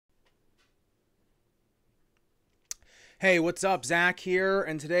Hey, what's up? Zach here,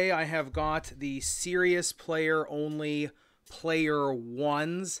 and today I have got the serious player only player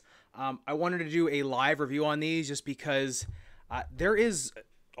ones. I wanted to do a live review on these just because there is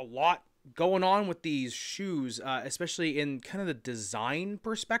a lot going on with these shoes, especially in kind of the design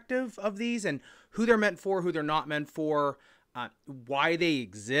perspective of these and who they're meant for, who they're not meant for, why they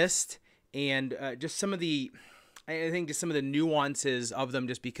exist, and just some of the I think just some of the nuances of them,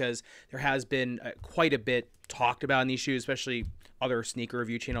 just because there has been quite a bit talked about in these shoes, especially other sneaker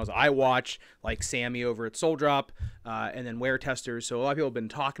review channels I watch, like Sammy over at Soul Drop, and then Wear Testers. So a lot of people have been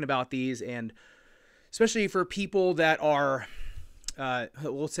talking about these, and especially for people that are,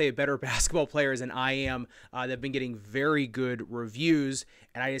 we'll say, better basketball players than I am, they've been getting very good reviews,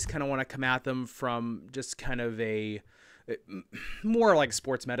 and I just kind of want to come at them from just kind of a more like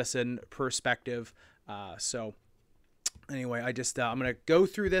sports medicine perspective. So anyway, I'm going to go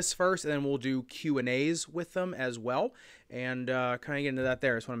through this first, and then we'll do Q&As with them as well, and kind of get into that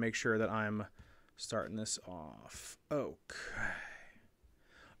there. I just want to make sure that I'm starting this off. Okay.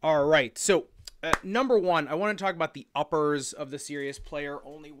 All right. So number one, I want to talk about the uppers of the Serious Player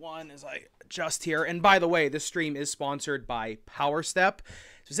Only One as I adjust here. And by the way, this stream is sponsored by Power Step.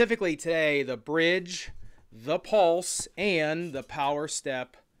 Specifically today, the Bridge, the Pulse, and the Power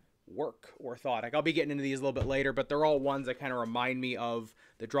Step Work orthotic. I'll be getting into these a little bit later, but they're all ones that kind of remind me of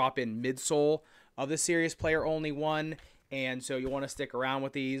the drop-in midsole of the Serious Player Only One, and so you want to stick around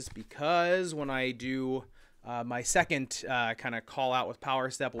with these, because when I do my second kind of call out with Power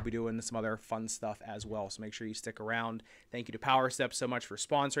Step, we'll be doing some other fun stuff as well, so make sure you stick around. Thank you to Power Step so much for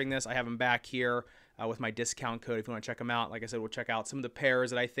sponsoring this. I have them back here with my discount code if you want to check them out. Like I said, we'll check out some of the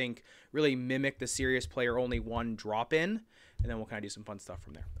pairs that I think really mimic the Serious Player Only One drop-in, and then we'll kind of do some fun stuff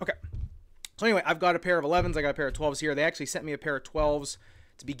from there. Okay. So anyway, I've got a pair of 11s. I got a pair of 12s here. They actually sent me a pair of 12s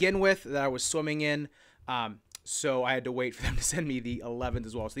to begin with that I was swimming in. So I had to wait for them to send me the 11s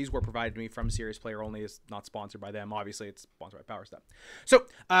as well. So these were provided to me from Serious Player Only. It's not sponsored by them. Obviously, it's sponsored by Power Step. So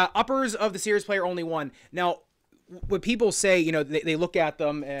uppers of the Serious Player Only One. Now, when people say, you know, they look at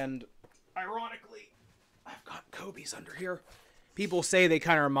them, and ironically, I've got Kobe's under here. People say they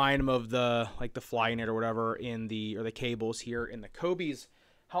kind of remind them of the Flyknit or whatever or the cables here in the Kobe's.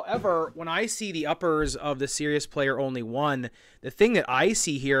 However, when I see the uppers of the Serious Player Only One, the thing that I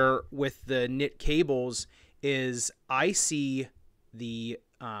see here with the knit cables is I see the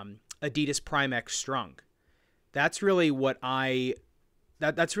Adidas Prime X Strung. That's really what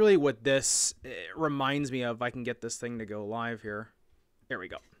that's really what this reminds me of. If I can get this thing to go live here. There we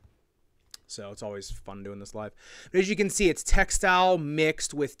go. So it's always fun doing this live. But as you can see, it's textile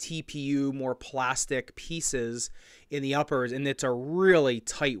mixed with TPU, more plastic pieces in the uppers, and it's a really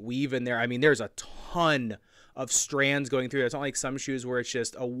tight weave in there. I mean, there's a ton of strands going through. It's not like some shoes where it's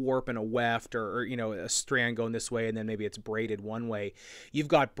just a warp and a weft, or you know, a strand going this way and then maybe it's braided one way. You've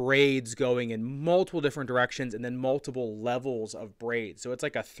got braids going in multiple different directions and then multiple levels of braids. So it's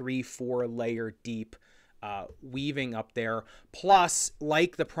like a 3-4 layer deep weaving up there. Plus,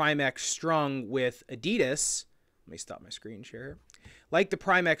 like the Prime X Strung with Adidas, let me stop my screen share. Like the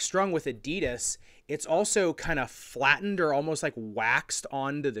Prime X Strung with Adidas, it's also kind of flattened or almost like waxed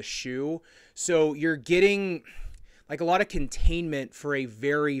onto the shoe. So you're getting like a lot of containment for a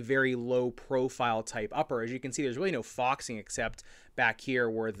very, very low profile type upper. As you can see, there's really no foxing except back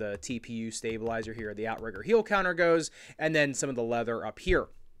here where the TPU stabilizer here, the outrigger heel counter goes, and then some of the leather up here.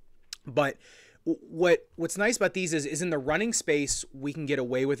 But what's nice about these is in the running space, we can get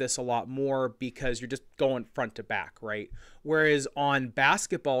away with this a lot more because you're just going front to back, right? Whereas on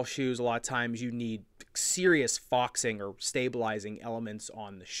basketball shoes, a lot of times you need serious foxing or stabilizing elements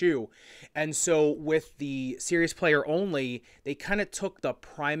on the shoe. And so with the Serious Player Only, they kind of took the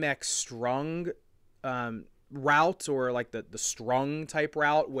Prime X Strung route, or like the strung type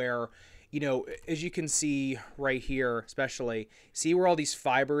route, where, you know, as you can see right here, especially, see where all these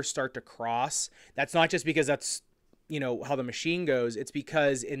fibers start to cross? That's not just because that's, you know, how the machine goes. It's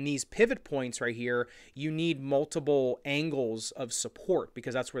because in these pivot points right here, you need multiple angles of support,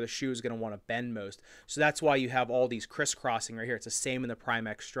 because that's where the shoe is going to want to bend most. So that's why you have all these crisscrossing right here. It's the same in the Prime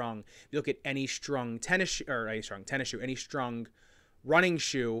X Strung. If you look at any strung any strung running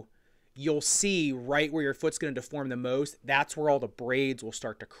shoe, you'll see right where your foot's going to deform the most. That's where all the braids will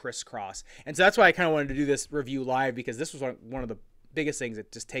start to crisscross. And so that's why I kind of wanted to do this review live, because this was one of the biggest things.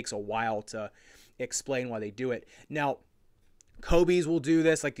 It just takes a while to explain why they do it. Now, Kobe's will do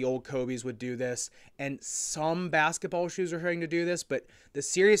this, like the old Kobe's would do this, and some basketball shoes are starting to do this, but the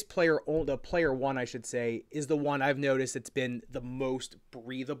Serious Player, the Player One, I should say, is the one I've noticed it's been the most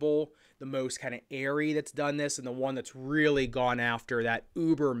breathable the most kind of airy that's done this, and the one that's really gone after that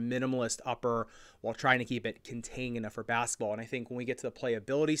uber minimalist upper while trying to keep it contained enough for basketball. And I think when we get to the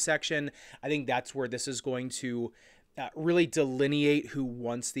playability section, I think that's where this is going to really delineate who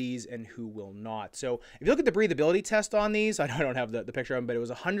wants these and who will not. So if you look at the breathability test on these, I don't have the picture of them, but it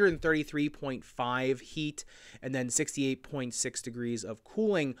was 133.5 heat and then 68.6 degrees of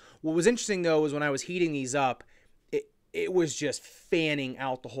cooling. What was interesting though was when I was heating these up, it was just fanning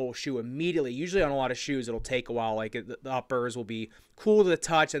out the whole shoe immediately. Usually on a lot of shoes, it'll take a while. Like the uppers will be cool to the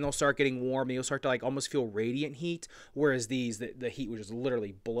touch and they'll start getting warm and you'll start to like almost feel radiant heat. Whereas these, the heat was just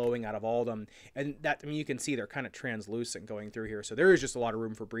literally blowing out of all of them. And that, I mean, you can see they're kind of translucent going through here. So there is just a lot of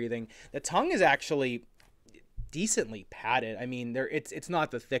room for breathing. The tongue is actually decently padded. I mean, it's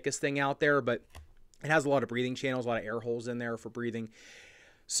not the thickest thing out there, but it has a lot of breathing channels, a lot of air holes in there for breathing.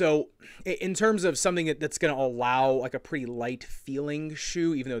 So in terms of something that's going to allow like a pretty light feeling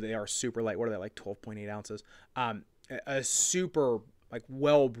shoe, even though they are super light, what are they, like 12.8 ounces? A super like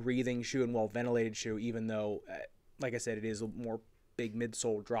well breathing shoe and well ventilated shoe, even though, like I said, it is a more big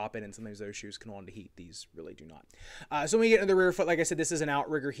midsole drop in, and sometimes those shoes can hold to heat. These really do not. So when we get into the rear foot, like I said, this is an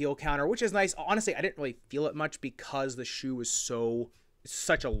outrigger heel counter, which is nice. Honestly, I didn't really feel it much because the shoe was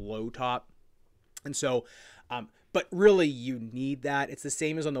such a low top. And so, but really you need that. It's the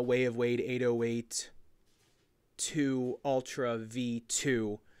same as on the Way of Wade 808 2 Ultra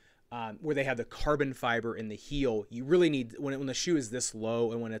V2, where they have the carbon fiber in the heel. You really need, when the shoe is this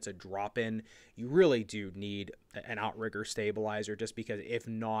low and when it's a drop in, you really do need an outrigger stabilizer, just because if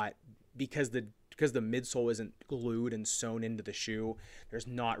not, because the midsole isn't glued and sewn into the shoe, there's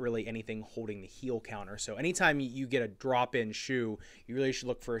not really anything holding the heel counter. So anytime you get a drop-in shoe, you really should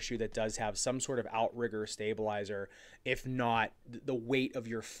look for a shoe that does have some sort of outrigger stabilizer. If not, the weight of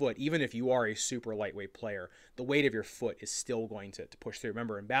your foot, even if you are a super lightweight player, the weight of your foot is still going to push through.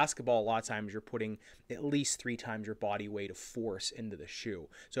 Remember, in basketball, a lot of times you're putting at least 3 times your body weight of force into the shoe.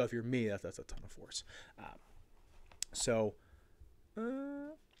 So if you're me, that's a ton of force.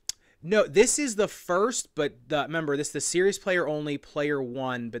 No, this is the first, but remember, this is the series player only, player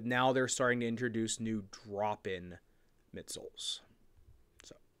 1, but now they're starting to introduce new drop-in midsoles.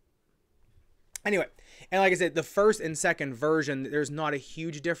 So, anyway, and like I said, the first and second version, there's not a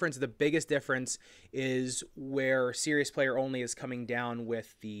huge difference. The biggest difference is where series player only is coming down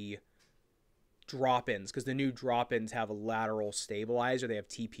with the drop-ins, because the new drop-ins have a lateral stabilizer. They have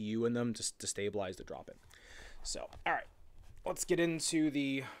TPU in them to stabilize the drop-in. So, all right, let's get into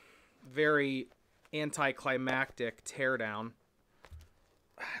the very anticlimactic teardown.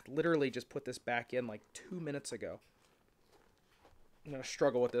 I literally just put this back in like 2 minutes ago. I'm going to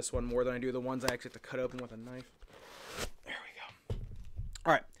struggle with this one more than I do the ones I actually have to cut open with a knife. There we go.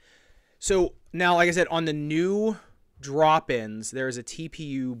 All right. So now, like I said, on the new drop-ins, there's a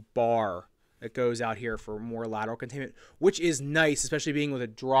TPU bar that goes out here for more lateral containment, which is nice, especially being with a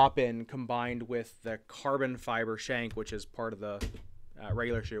drop-in combined with the carbon fiber shank, which is part of the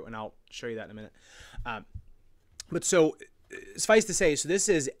regular shoe, and I'll show you that in a minute. But so, suffice to say, so this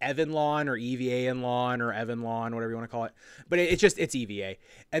is Evan Lawn or EVA Lawn or Evan Lawn, whatever you want to call it. But it's EVA.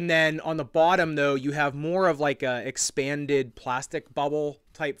 And then on the bottom, though, you have more of like a expanded plastic bubble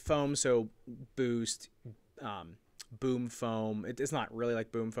type foam. So Boost, Boom foam. It's not really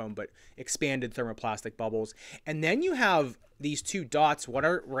like boom foam, but expanded thermoplastic bubbles. And then you have these 2 dots, one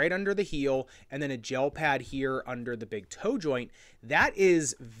are right under the heel, and then a gel pad here under the big toe joint. That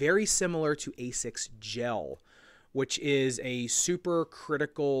is very similar to Asics gel, which is a super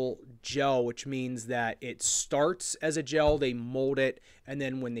critical gel, which means that it starts as a gel, they mold it, and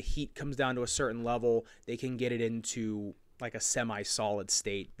then when the heat comes down to a certain level, they can get it into like a semi-solid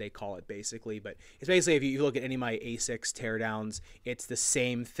state, they call it basically. But it's basically, if you look at any of my Asics teardowns, it's the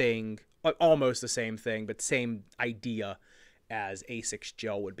same thing, almost the same thing, but same idea as Asics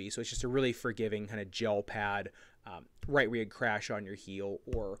gel would be. So it's just a really forgiving kind of gel pad, right where you'd crash on your heel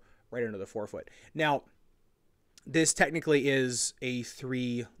or right under the forefoot. Now, this technically is a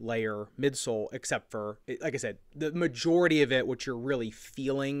 3-layer midsole, except for, like I said, the majority of it, what you're really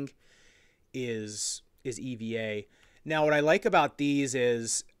feeling is EVA. Now, what I like about these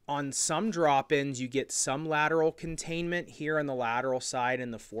is on some drop-ins, you get some lateral containment here on the lateral side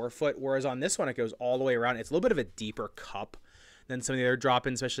in the forefoot, whereas on this one, it goes all the way around. It's a little bit of a deeper cup than some of the other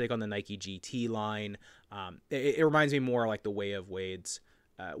drop-ins, especially like on the Nike GT line. It reminds me more like the Way of Wade's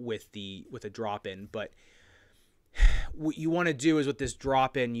with a drop-in. But what you want to do is with this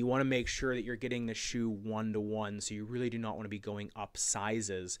drop-in, you want to make sure that you're getting the shoe 1-to-1, so you really do not want to be going up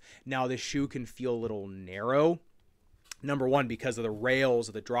sizes. Now, the shoe can feel a little narrow, Number one, because of the rails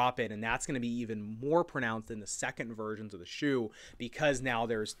of the drop-in, and that's going to be even more pronounced in the second versions of the shoe because now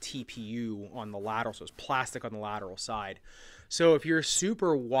there's TPU on the lateral, so it's plastic on the lateral side. So if you're a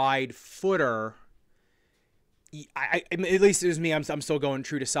super wide footer, at least it was me, I'm still going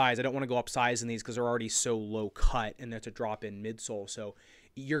true to size. I don't want to go up size in these because they're already so low cut, and that's a drop-in midsole. So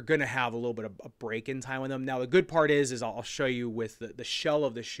you're going to have a little bit of a break-in time with them. Now, the good part is I'll show you with the shell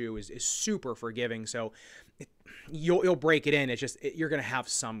of the shoe is super forgiving. So you'll break it in. It's just you're going to have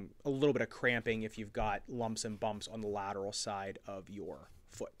a little bit of cramping if you've got lumps and bumps on the lateral side of your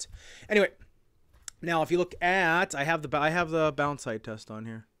foot. Anyway, now if you look at, I have the bounce height test on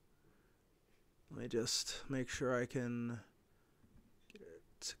here. Let me just make sure I can get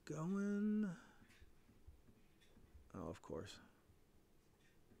it going. Oh, of course.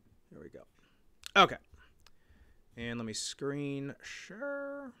 Here we go. Okay. And let me screen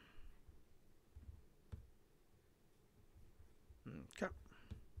share. Okay.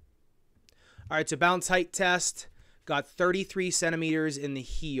 All right, so bounce height test. Got 33 centimeters in the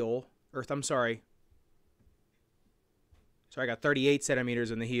heel. I'm sorry. Sorry, I got 38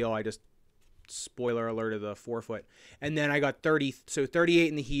 centimeters in the heel. I just, spoiler alert, of the forefoot. And then I got 38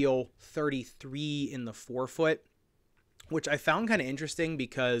 in the heel, 33 in the forefoot, which I found kind of interesting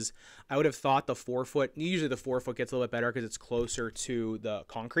because I would have thought the forefoot, usually the forefoot gets a little bit better because it's closer to the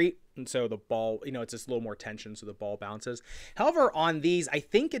concrete. And so the ball, it's just a little more tension, so the ball bounces. However, on these, I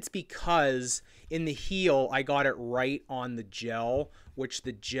think it's because in the heel, I got it right on the gel, which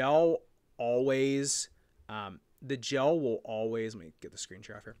the gel always, let me get the screen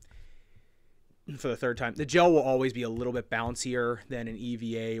share off here. For the third time, the gel will always be a little bit bouncier than an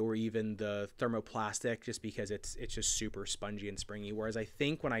EVA or even the thermoplastic, just because it's just super spongy and springy. Whereas I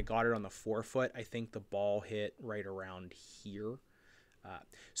think when I got it on the forefoot, I think the ball hit right around here.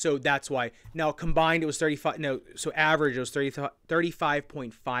 So that's why. Now combined, it was 35. No, so average, it was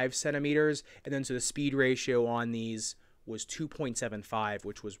 35.5 centimeters, and then so the speed ratio on these was 2.75,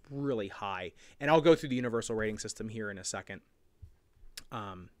 which was really high. And I'll go through the universal rating system here in a second.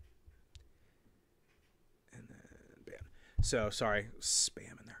 So sorry,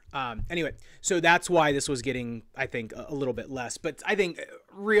 spam in there. Anyway, so that's why this was getting, I think, a little bit less. But I think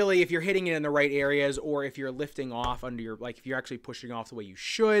really if you're hitting it in the right areas, or if you're lifting off under your, like if you're actually pushing off the way you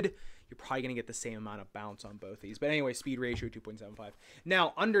should, you're probably going to get the same amount of bounce on both these. But anyway, speed ratio 2.75.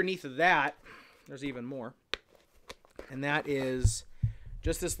 Now, underneath of that, there's even more. And that is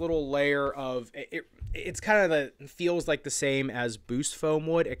just this little layer of, it's kind of feels like the same as Boost Foam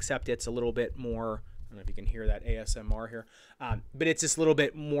would, except it's a little bit more, I don't know if you can hear that ASMR here, but it's just a little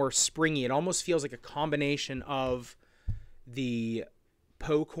bit more springy. It almost feels like a combination of the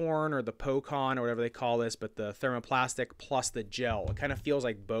Pocorn or the Pocon or whatever they call this, but the thermoplastic plus the gel. It kind of feels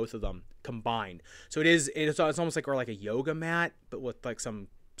like both of them combined. So it's almost like, or like a yoga mat, but with like some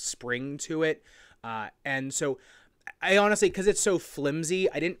spring to it. And so I honestly, because it's so flimsy,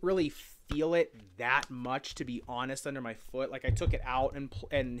 I didn't really feel it that much, to be honest, under my foot. Like I took it out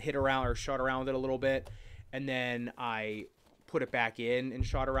and hit around or shot around with it a little bit, and then I put it back in and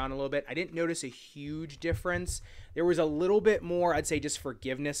shot around a little bit. I didn't notice a huge difference. There was a little bit more, I'd say, just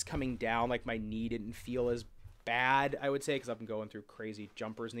forgiveness coming down. Like my knee didn't feel as bad, I would say, because I've been going through crazy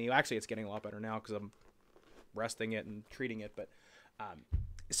jumpers knee. Actually, it's getting a lot better now because I'm resting it and treating it. But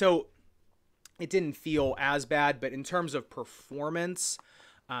so it didn't feel as bad. But in terms of performance,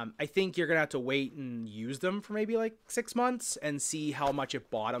 I think you're going to have to wait and use them for maybe like 6 months and see how much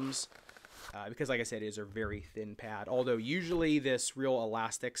it bottoms. Because like I said, it is a very thin pad. Although usually this real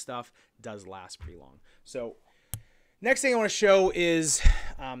elastic stuff does last pretty long. So next thing I want to show is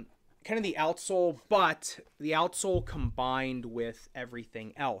kind of the outsole, but the outsole combined with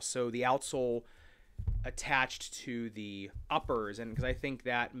everything else. So the outsole attached to the uppers, and because I think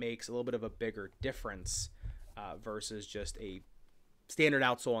that makes a little bit of a bigger difference versus just a standard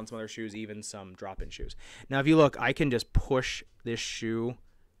outsole on some other shoes, even some drop-in shoes. Now, if you look, I can just push this shoe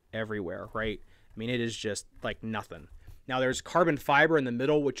everywhere, right? I mean, it is just like nothing. Now, there's carbon fiber in the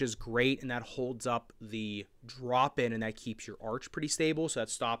middle, which is great, and that holds up the drop-in, and that keeps your arch pretty stable, so that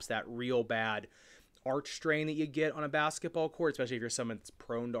stops that real bad arch strain that you get on a basketball court, especially if you're someone that's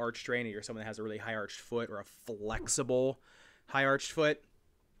prone to arch strain, or you're someone that has a really high arched foot or a flexible high arched foot.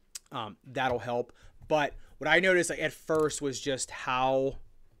 That'll help. But what I noticed, like, at first was just how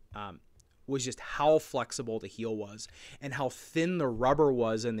flexible the heel was and how thin the rubber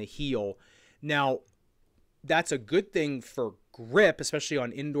was in the heel. Now, that's a good thing for grip, especially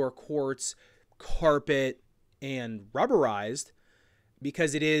on indoor courts, carpet, and rubberized,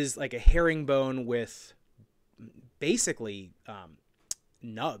 because it is like a herringbone with basically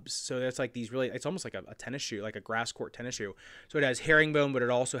nubs. So it's like these really, it's almost like a tennis shoe, like a grass court tennis shoe. So it has herringbone, but it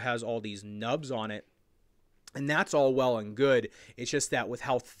also has all these nubs on it. And that's all well and good. It's just that with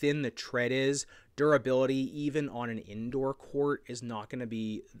how thin the tread is, durability, even on an indoor court, is not going to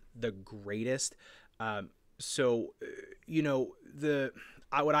be the greatest. So, you know,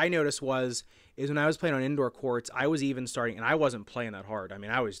 what I noticed is when I was playing on indoor courts, I was even starting, and I wasn't playing that hard. I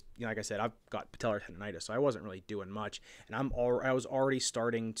mean, I was, you know, like I said, I've got patellar tendonitis, so I wasn't really doing much, and I was already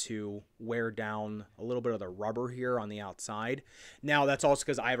starting to wear down a little bit of the rubber here on the outside. Now, that's also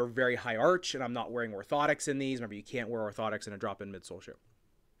because I have a very high arch, and I'm not wearing orthotics in these. Remember, you can't wear orthotics in a drop-in midsole shoe.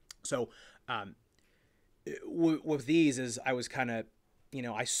 So, with these, is I was kind of, you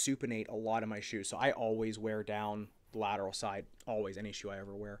know, I supinate a lot of my shoes, so I always wear down the lateral side, always, any shoe I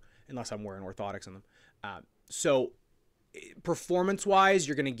ever wear, unless I'm wearing orthotics in them. So performance-wise,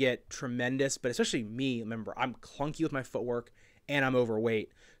 you're going to get tremendous, but especially me, remember, I'm clunky with my footwork, and I'm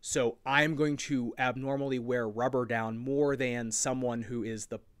overweight. So I'm going to abnormally wear rubber down more than someone who is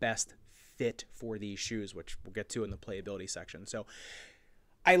the best fit for these shoes, which we'll get to in the playability section. So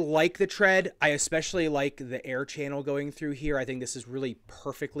I like the tread. I especially like the air channel going through here. I think this is really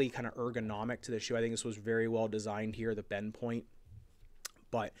perfectly kind of ergonomic to the shoe. I think this was very well designed here, the bend point.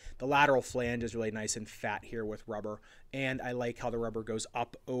 But the lateral flange is really nice and fat here with rubber. And I like how the rubber goes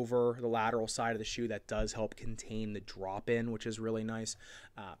up over the lateral side of the shoe. That does help contain the drop in, which is really nice.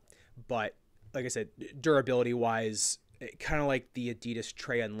 But like I said, durability wise, kind of like the Adidas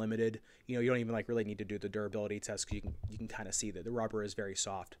Trey Unlimited, you know, you don't even like really need to do the durability test because you can kind of see that the rubber is very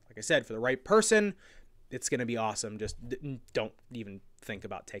soft. Like I said, for the right person, it's going to be awesome. Just don't even think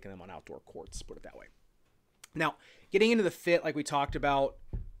about taking them on outdoor courts, put it that way. Now, getting into the fit, like we talked about,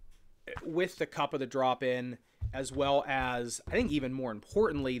 with the cup of the drop-in, as well as, I think even more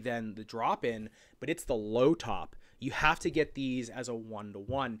importantly than the drop-in, but it's the low top. You have to get these as a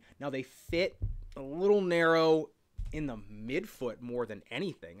 1-to-1. Now, they fit a little narrow in the midfoot more than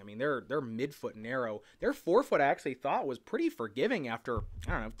anything. I mean, they're midfoot narrow. Their forefoot I actually thought was pretty forgiving after,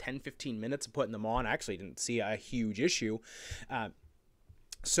 I don't know, 10, 15 minutes of putting them on. I actually didn't see a huge issue.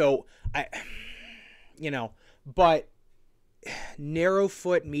 But narrow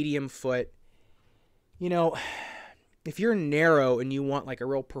foot, medium foot, you know, if you're narrow and you want like a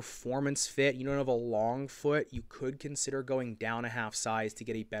real performance fit, you don't have a long foot, you could consider going down a half size to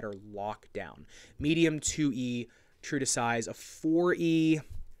get a better lockdown. Medium 2E, true to size. A 4E,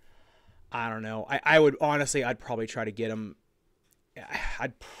 I don't know. I would honestly, I'd probably try to get them.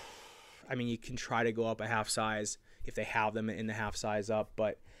 I mean, you can try to go up a half size if they have them in the half size up,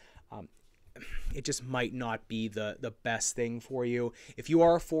 but it just might not be the best thing for you. If you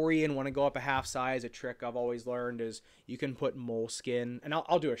are a 4E and want to go up a half size, a trick I've always learned is you can put moleskin, and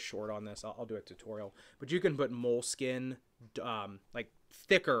I'll do a short on this. I'll do a tutorial, but you can put moleskin, like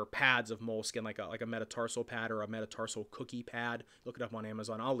thicker pads of moleskin, like a metatarsal pad or a metatarsal cookie pad. Look it up on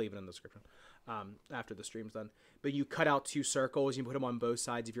Amazon. I'll leave it in the description after the stream's done. But you cut out 2 circles, you put them on both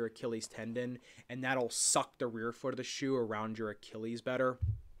sides of your Achilles tendon, and that'll suck the rear foot of the shoe around your Achilles better.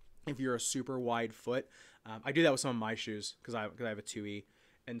 If you're a super wide foot, I do that with some of my shoes because I have a 2E,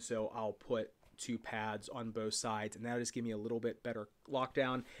 and so I'll put 2 pads on both sides, and that'll just give me a little bit better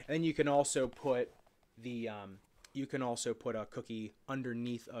lockdown. And then you can also put a cookie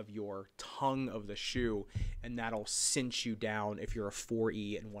underneath of your tongue of the shoe, and that'll cinch you down if you're a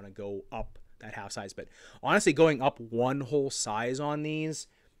 4E and want to go up that half size. But honestly, going up one whole size on these,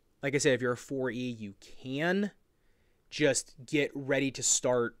 like I said, if you're a 4E, you can just get ready to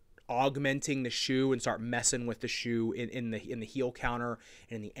start augmenting the shoe and start messing with the shoe in the heel counter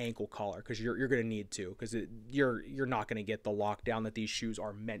and in the ankle collar, because you're going to need to, because you're not going to get the lockdown that these shoes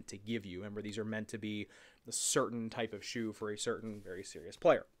are meant to give you. Remember, these are meant to be a certain type of shoe for a certain very serious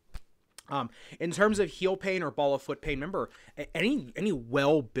player. In terms of heel pain or ball of foot pain, remember, any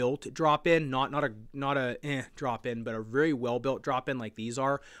well-built drop-in, not a drop-in, but a very well-built drop-in like these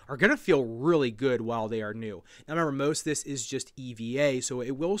are going to feel really good while they are new. Now remember, most of this is just EVA, so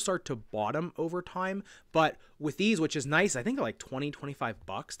it will start to bottom over time, but with these, which is nice, I think they're like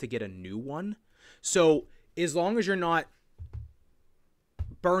 $20-25 to get a new one. So as long as you're not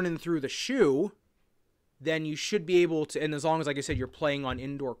burning through the shoe, then you should be able to, and as long as, like I said, you're playing on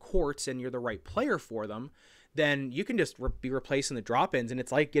indoor courts and you're the right player for them, then you can just be replacing the drop-ins, and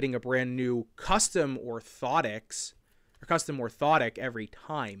it's like getting a brand new custom orthotics or custom orthotic every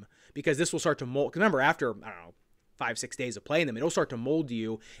time, because this will start to mold. Because remember, after, I don't know, 5-6 days of playing them, it'll start to mold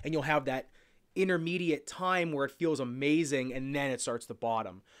you, and you'll have that intermediate time where it feels amazing, and then it starts to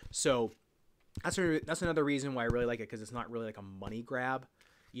bottom. So that's another reason why I really like it, because it's not really like a money grab.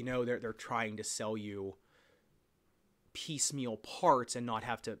 You know, they're trying to sell you piecemeal parts and not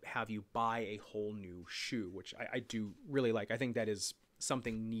have to have you buy a whole new shoe, which I do really like. I think that is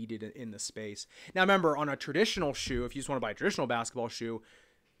something needed in the space. Now remember, on a traditional shoe, if you just want to buy a traditional basketball shoe,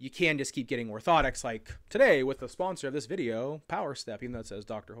 you can just keep getting orthotics, like today with the sponsor of this video, Power Step, even though it says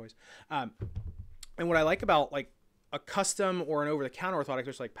Dr. Hoy's. And what I like about like a custom or an over-the-counter orthotic,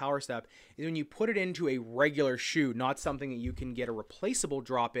 just like Power Step, is when you put it into a regular shoe, not something that you can get a replaceable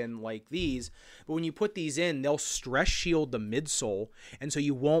drop in like these, but when you put these in, they'll stress shield the midsole, and so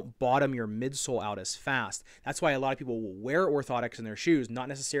you won't bottom your midsole out as fast. That's why a lot of people will wear orthotics in their shoes, not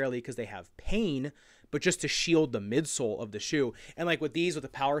necessarily because they have pain, but just to shield the midsole of the shoe. And like with these, with the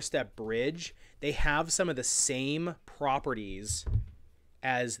Power Step Bridge, they have some of the same properties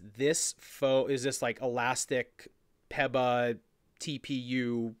as this this like elastic Peba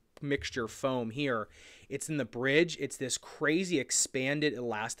TPU mixture foam here. It's in the bridge. It's this crazy expanded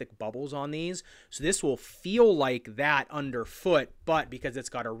elastic bubbles on these. So this will feel like that underfoot, but because it's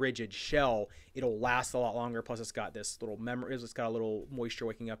got a rigid shell, it'll last a lot longer. Plus it's got this little it's got a little moisture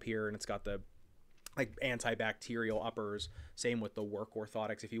wicking up here, and it's got the like antibacterial uppers. Same with the work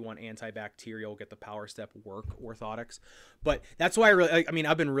orthotics. If you want antibacterial, get the Power Step work orthotics. But that's why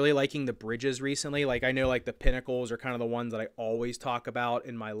I've been really liking the bridges recently. Like I know like the pinnacles are kind of the ones that I always talk about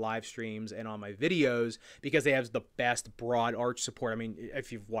in my live streams and on my videos because they have the best broad arch support. I mean,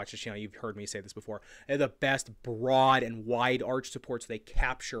 if you've watched the channel, you've heard me say this before. They're the best broad and wide arch supports. They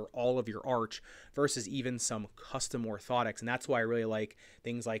capture all of your arch versus even some custom orthotics. And that's why I really like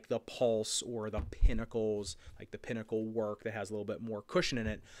things like the Pulse or the Pinnacles, like the Pinnacle Work that has a little bit more cushion in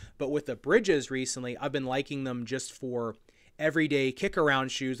it. But with the bridges recently, I've been liking them just for everyday kick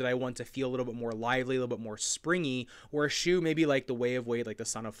around shoes that I want to feel a little bit more lively, a little bit more springy, or a shoe maybe like the Way of Wade, like the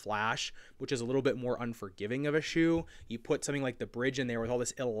Son of Flash, which is a little bit more unforgiving of a shoe. You put something like the Bridge in there with all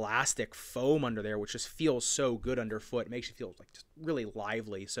this elastic foam under there, which just feels so good underfoot. It makes you feel like just really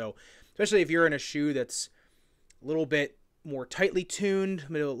lively. So especially if you're in a shoe that's a little bit more tightly tuned,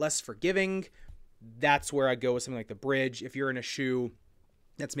 a little less forgiving, that's where I go with something like the Bridge. If you're in a shoe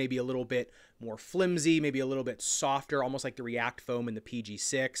that's maybe a little bit more flimsy, maybe a little bit softer, almost like the React foam in the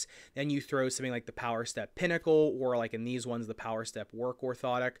PG6, then you throw something like the Power Step Pinnacle, or like in these ones, the Power Step Work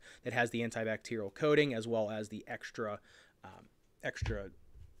orthotic that has the antibacterial coating as well as the extra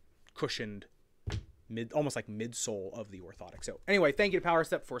cushioned almost like midsole of the orthotic. So anyway, thank you to Power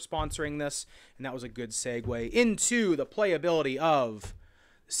Step for sponsoring this, and that was a good segue into the playability of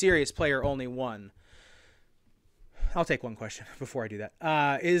Serious Player Only 1. I'll take one question before I do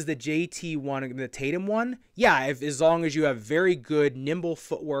that. Is the JT one the Tatum one? Yeah, as long as you have very good nimble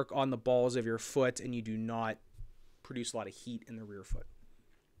footwork on the balls of your foot and you do not produce a lot of heat in the rear foot.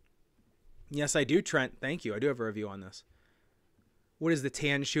 Yes, I do, Trent. Thank you. I do have a review on this. What is the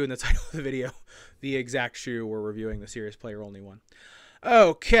tan shoe in the title of the video? The exact shoe we're reviewing, the Serious Player Only one.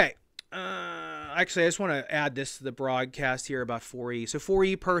 Okay. Actually, I just want to add this to the broadcast here about 4E. So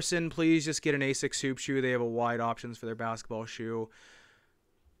 4E person, please just get an Asics hoop shoe. They have a wide options for their basketball shoe.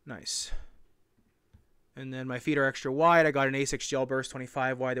 Nice. And then my feet are extra wide. I got an Asics Gel Burst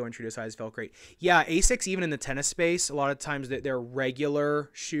 25 wide. They went true to size, felt great. Yeah, Asics, even in the tennis space, a lot of times their regular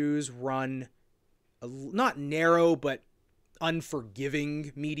shoes run not narrow, but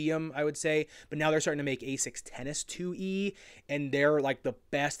unforgiving medium, I would say. But now they're starting to make Asics Tennis 2E, and they're like the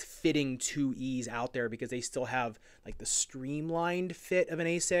best fitting 2Es out there because they still have like the streamlined fit of an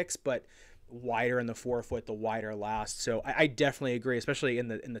Asics, but wider in the forefoot, the wider last. So I definitely agree, especially in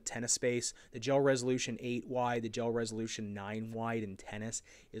the tennis space. The Gel Resolution 8 wide, the Gel Resolution 9 wide in tennis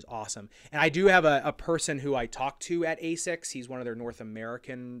is awesome. And I do have a person who I talked to at Asics. He's one of their North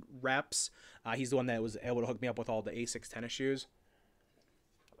American reps. He's the one that was able to hook me up with all the Asics tennis shoes.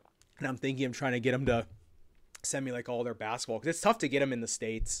 And I'm thinking of trying to get him to send me like all their basketball, because it's tough to get them in the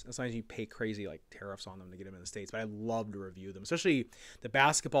States. Sometimes you pay crazy like tariffs on them to get them in the States, but I love to review them, especially the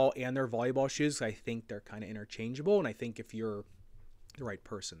basketball and their volleyball shoes. I think they're kind of interchangeable, and I think if you're the right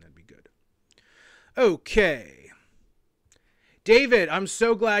person, that'd be good. Okay. David, I'm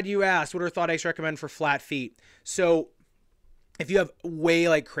so glad you asked. What orthotics recommend for flat feet? So if you have way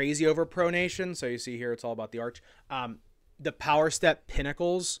like crazy overpronation, so you see here, it's all about the arch. The Power Step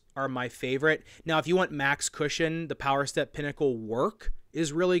Pinnacles are my favorite. Now, if you want max cushion, the Power Step Pinnacle Work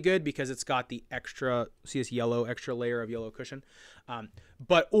is really good because it's got the extra, see this yellow, extra layer of yellow cushion.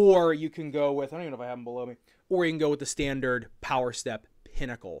 Or you can go with, I don't even know if I have them below me, or you can go with the standard Power Step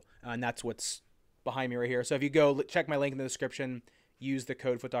Pinnacle. And that's what's behind me right here. So if you go check my link in the description, use the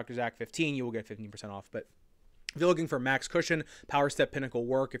code FootDrZach15, you will get 15% off. But if you're looking for max cushion, Power Step Pinnacle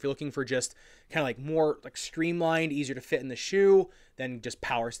Work. If you're looking for just kind of like more like streamlined, easier to fit in the shoe, then just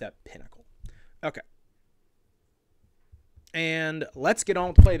Power Step Pinnacle. Okay. And let's get on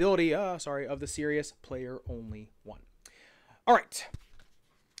with the playability, of the Serious Player Only one. All right.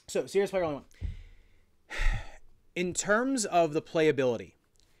 So, Serious Player Only one. In terms of the playability,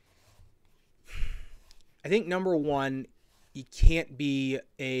 I think number one, you can't be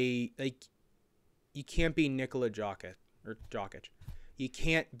Nikola Jokic or Jokic. You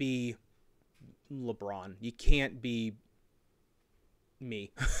can't be LeBron. You can't be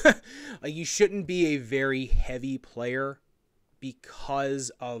me. Like, you shouldn't be a very heavy player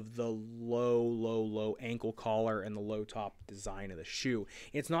because of the low ankle collar and the low top design of the shoe.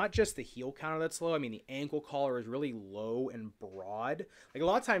 It's not just the heel counter that's low. I mean, the ankle collar is really low and broad. Like, a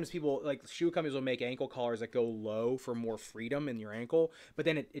lot of times people, like, shoe companies will make ankle collars that go low for more freedom in your ankle, but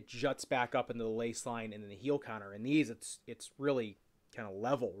then it juts back up into the lace line and then the heel counter. And these, it's really kind of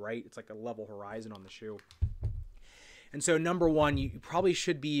level, right? It's like a level horizon on the shoe. And so number one, you probably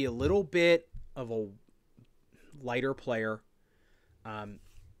should be a little bit of a lighter player. I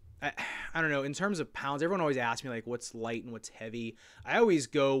don't know, in terms of pounds, everyone always asks me, like, what's light and what's heavy. I always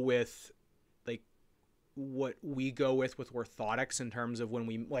go with, like, what we go with orthotics in terms of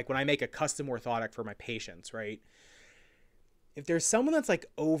when I make a custom orthotic for my patients, right? If there's someone that's like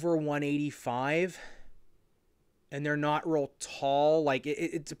over 185 and they're not real tall, like,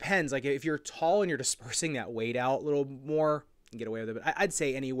 it depends. Like, if you're tall and you're dispersing that weight out a little more, you can get away with it. But I'd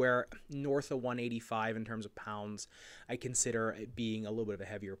say anywhere north of 185 in terms of pounds, I consider it being a little bit of a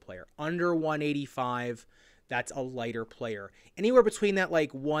heavier player. Under 185, that's a lighter player. Anywhere between that,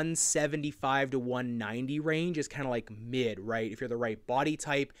 like, 175 to 190 range is kind of like mid, right? If you're the right body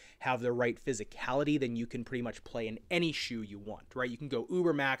type, have the right physicality, then you can pretty much play in any shoe you want, right? You can go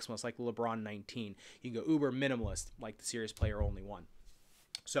uber maximalist like the LeBron 19. You can go uber minimalist like the Serious Player Only one.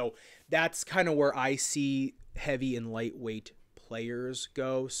 So that's kind of where I see heavy and lightweight players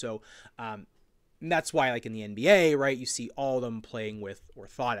go. So that's why, like, in the NBA, right, you see all of them playing with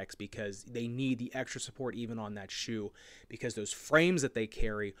orthotics because they need the extra support even on that shoe, because those frames that they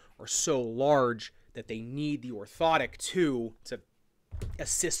carry are so large that they need the orthotic to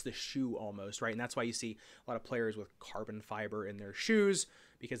assist the shoe almost, right? And that's why you see a lot of players with carbon fiber in their shoes,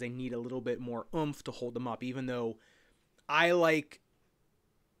 because they need a little bit more oomph to hold them up. Even though I like,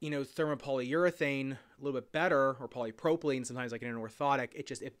 thermopolyurethane a little bit better, or polypropylene sometimes, like in an orthotic,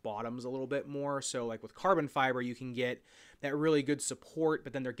 it bottoms a little bit more. So, like, with carbon fiber, you can get that really good support,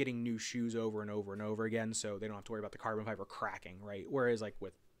 but then they're getting new shoes over and over and over again, so they don't have to worry about the carbon fiber cracking, right? Whereas, like,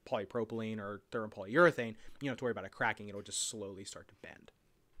 with polypropylene or thermopolyurethane, you don't have to worry about it cracking. It'll just slowly start to bend.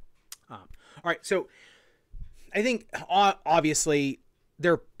 All right, so I think obviously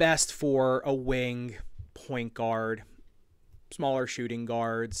they're best for a wing, point guard, smaller shooting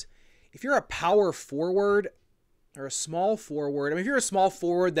guards. If you're a power forward or a small forward, I mean, if you're a small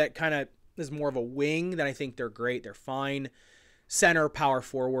forward that kind of is more of a wing, then I think they're great. They're fine. Center, power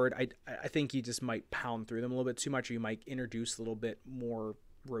forward, I think you just might pound through them a little bit too much, or you might introduce a little bit more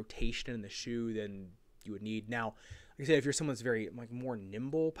rotation in the shoe than you would need. Now, like I said, if you're someone that's very, like, more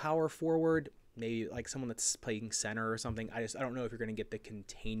nimble power forward, maybe like someone that's playing center or something, I don't know if you're going to get the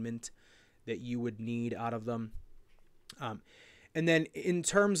containment that you would need out of them. And then in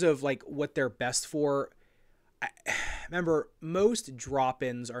terms of, like, what they're best for, remember, most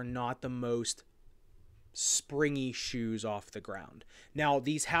drop-ins are not the most springy shoes off the ground. Now,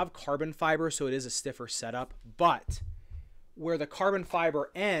 these have carbon fiber, so it is a stiffer setup, but where the carbon fiber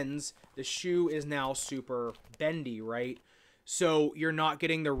ends, the shoe is now super bendy, right? So you're not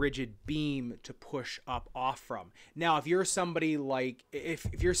getting the rigid beam to push up off from. Now, if you're somebody like,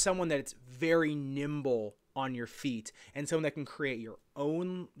 if you're someone that's very nimble on your feet and someone that can create your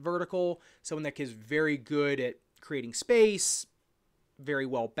own vertical, someone that is very good at creating space, very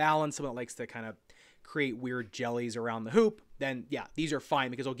well balanced, someone that likes to kind of create weird jellies around the hoop, then yeah, these are fine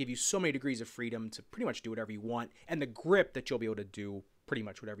because they'll give you so many degrees of freedom to pretty much do whatever you want, and the grip that you'll be able to do pretty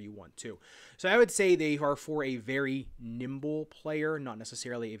much whatever you want to. So I would say they are for a very nimble player, not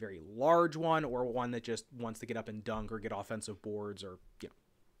necessarily a very large one or one that just wants to get up and dunk or get offensive boards or,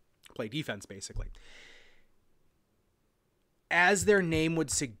 play defense basically. As their name would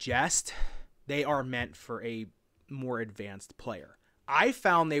suggest, they are meant for a more advanced player. I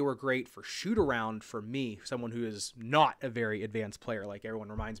found they were great for shoot around for me, someone who is not a very advanced player, like everyone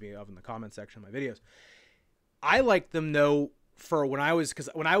reminds me of in the comment section of my videos. I liked them though for because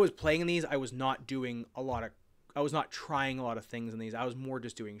when I was playing in these, I was not trying a lot of things in these. I was more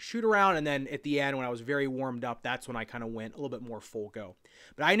just doing shoot around, and then at the end, when I was very warmed up, that's when I kind of went a little bit more full go.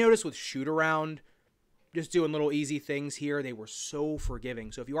 But I noticed with shoot around, just doing little easy things here, they were so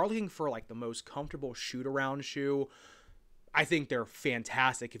forgiving. So if you are looking for, like, the most comfortable shoot around shoe, I think they're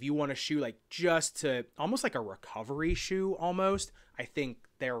fantastic. If you want a shoe like just to almost like a recovery shoe almost, I think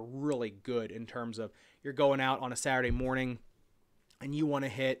they're really good in terms of you're going out on a Saturday morning and you want to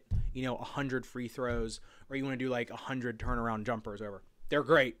hit, 100 free throws, or you want to do like 100 turnaround jumpers over. They're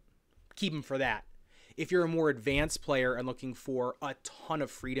great. Keep them for that. If you're a more advanced player and looking for a ton of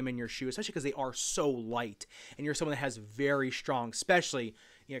freedom in your shoe, especially because they are so light, and you're someone that has very strong, especially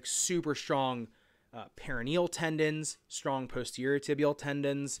super strong peroneal tendons, strong posterior tibial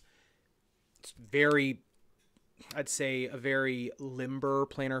tendons, it's I'd say a very limber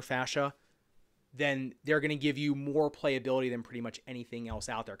plantar fascia, then they're going to give you more playability than pretty much anything else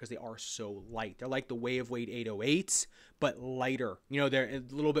out there because they are so light. They're like the Wave Weight 808s, but lighter. They're a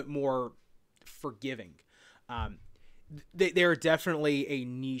little bit more forgiving. They're definitely a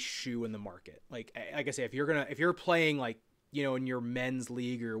niche shoe in the market. Like I say, if you're playing like, in your men's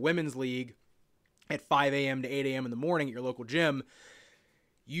league or your women's league at 5 a.m. to 8 a.m. in the morning at your local gym,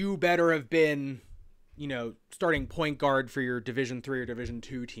 you better have been, starting point guard for your Division 3 or Division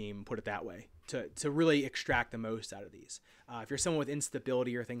 2 team, put it that way, to really extract the most out of these. If you're someone with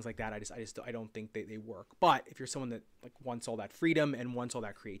instability or things like that, I don't think they work. But if you're someone that like wants all that freedom and wants all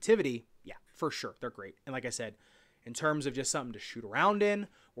that creativity, yeah, for sure, they're great. And like I said, in terms of just something to shoot around in,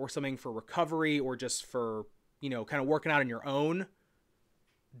 or something for recovery, or just for, kind of working out on your own,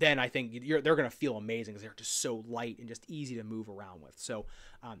 then I think they're going to feel amazing because they're just so light and just easy to move around with. So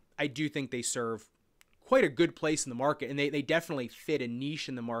I do think they serve quite a good place in the market, and they definitely fit a niche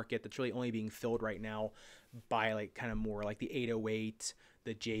in the market that's really only being filled right now by like kind of more like the 808,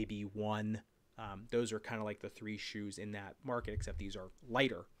 the JB1. Those are kind of like the three shoes in that market, except these are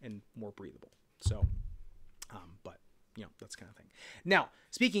lighter and more breathable. So, but that's kind of thing. Now,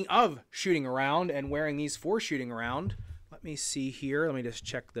 speaking of shooting around and wearing these for shooting around, let me see here. Let me just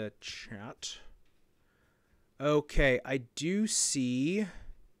check the chat. Okay, I do see...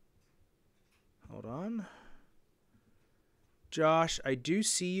 Hold on. Josh, I do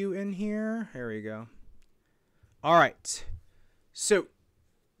see you in here. There we go. All right. So,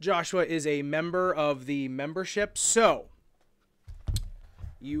 Joshua is a member of the membership. So,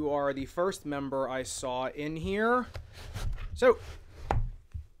 you are the first member I saw in here. So,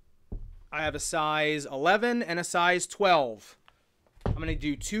 I have a size 11 and a size 12. I'm going to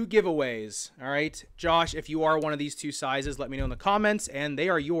do 2 giveaways. All right. Josh, if you are one of these 2 sizes, let me know in the comments, and they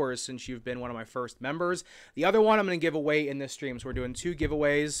are yours since you've been one of my first members. The other one I'm going to give away in this stream. So we're doing 2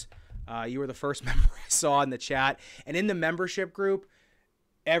 giveaways. You were the first member I saw in the chat. And in the membership group,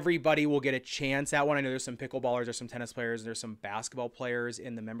 everybody will get a chance at one. I know there's some pickleballers, there's some tennis players, and there's some basketball players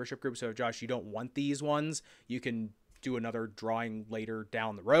in the membership group. So if, Josh, you don't want these ones, you can do another drawing later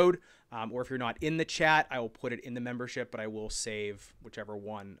down the road. Or if you're not in the chat, I will put it in the membership, but I will save whichever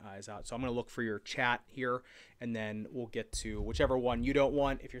one is out. So I'm going to look for your chat here, and then we'll get to whichever one you don't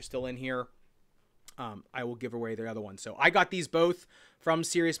want. If you're still in here, I will give away the other one. So I got these both from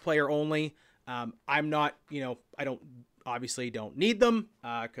Serious Player Only. I'm not, I obviously don't need them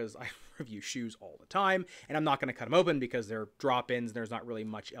because I review shoes all the time, and I'm not going to cut them open because they're drop-ins and there's not really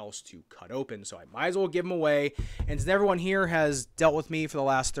much else to cut open, so I might as well give them away. And since everyone here has dealt with me for the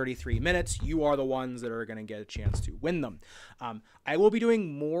last 33 minutes, you are the ones that are going to get a chance to win them. I will be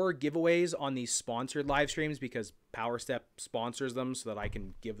doing more giveaways on these sponsored live streams because PowerStep sponsors them so that I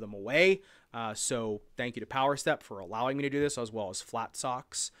can give them away. So thank you to PowerStep for allowing me to do this, as well as Flat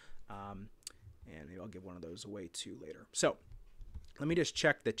Socks. And maybe I'll give one of those away too later. So let me just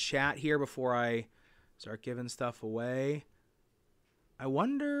check the chat here before I start giving stuff away. I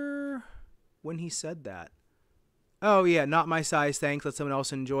wonder when he said that. Oh, yeah, not my size, thanks. Let someone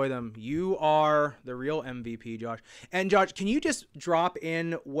else enjoy them. You are the real MVP, Josh. And, Josh, can you just drop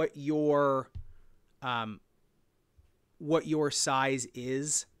in what your size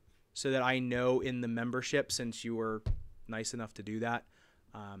is so that I know in the membership, since you were nice enough to do that?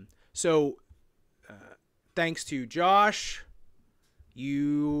 Thanks to Josh,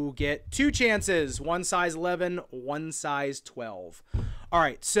 you get 2 chances, one size 11, one size 12. All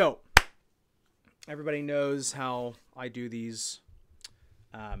right, so everybody knows how I do these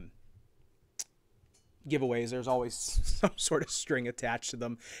giveaways. There's always some sort of string attached to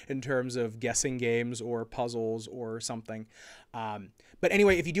them in terms of guessing games or puzzles or something. But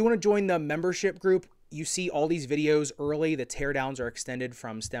anyway, if you do want to join the membership group, you see all these videos early. The teardowns are extended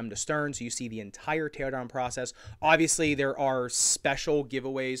from stem to stern, so you see the entire teardown process. Obviously, there are special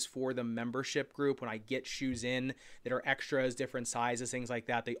giveaways for the membership group. When I get shoes in that are extras, different sizes, things like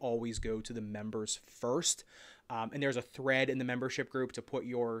that, they always go to the members first. And there's a thread in the membership group to put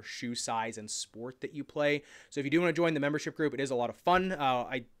your shoe size and sport that you play. So if you do want to join the membership group, it is a lot of fun.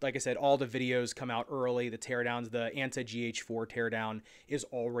 Like I said, all the videos come out early. The teardowns, the anti-GH4 teardown is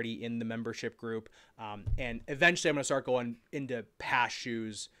already in the membership group. And eventually I'm going to start going into past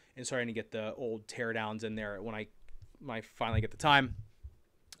shoes and starting to get the old teardowns in there when I finally get the time.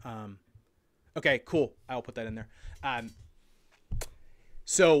 Okay, cool. I'll put that in there.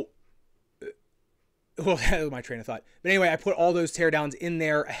 Well, that was my train of thought. But anyway, I put all those teardowns in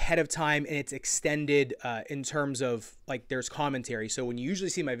there ahead of time, and it's extended in terms of, like, there's commentary. So when you usually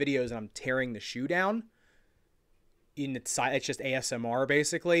see my videos and I'm tearing the shoe down, it's just ASMR,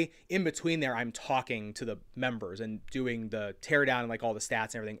 basically. In between there, I'm talking to the members and doing the teardown and, like, all the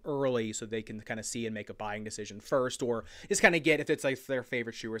stats and everything early so they can kind of see and make a buying decision first, or just kind of get, if it's, like, their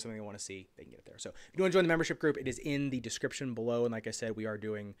favorite shoe or something they want to see, they can get it there. So if you want to join the membership group, it is in the description below. And like I said, we are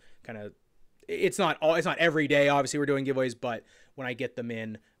doing kind of, it's not every day, obviously we're doing giveaways, but when I get them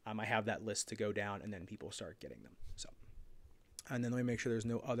in, I have that list to go down, and then people start getting them. So, and then let me make sure there's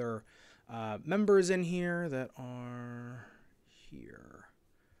no other members in here that are here,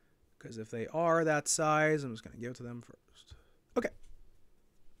 because if they are that size, I'm just going to give it to them first. Okay,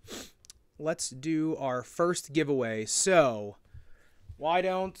 let's do our first giveaway. So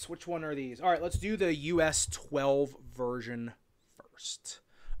which one are these? All right, let's do the US 12 version first.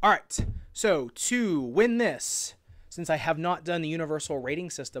 All right, so to win this, since I have not done the universal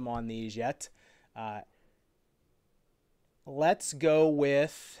rating system on these yet, let's go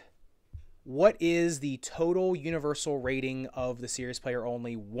with, what is the total universal rating of the Serious Player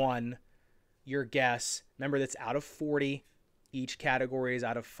Only 1? Your guess. Remember, that's out of 40. Each category is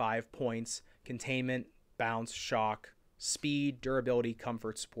out of 5 points. Containment, bounce, shock, speed, durability,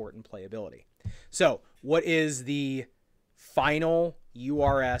 comfort, support, and playability. So what is the final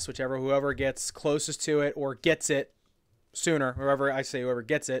URS, whoever gets closest to it or gets it sooner, whoever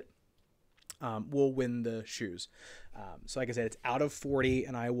gets it, will win the shoes. So like I said, it's out of 40,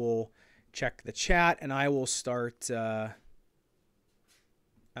 and I will check the chat, and I will start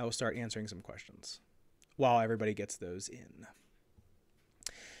answering some questions while everybody gets those in.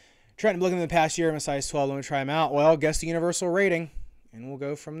 Trying to look in the past year, I'm a size 12. Let me try them out. Well, guess the universal rating, and we'll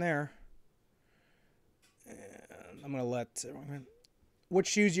go from there. And I'm going to what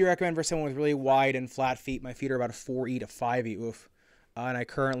shoes do you recommend for someone with really wide and flat feet? My feet are about a 4E to 5E. Oof. And I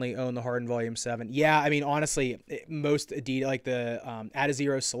currently own the Harden Volume 7. Yeah, I mean, honestly, most Adidas, like the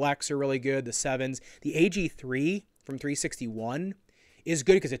Adizero Selects are really good. The 7s. The AG3 from 361 is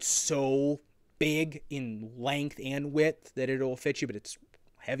good because it's so big in length and width that it'll fit you, but it's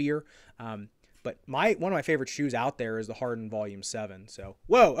heavier. But one of my favorite shoes out there is the Harden Volume 7. So,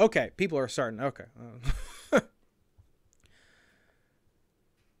 whoa, okay. People are starting. Okay.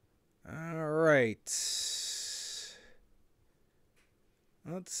 All right.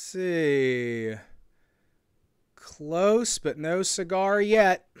 Let's see. Close, but no cigar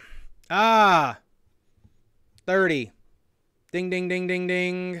yet. 30. Ding, ding, ding, ding,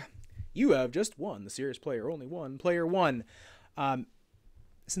 ding. You have just won the Serious Player Only 1. Player 1.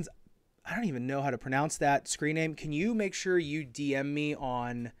 Since I don't even know how to pronounce that screen name, can you make sure you DM me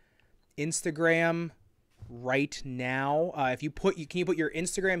on Instagram right now? If you can you put your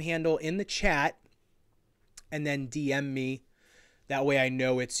Instagram handle in the chat and then DM me? That way I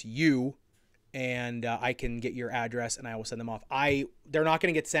know it's you, and I can get your address and I will send them off. They're not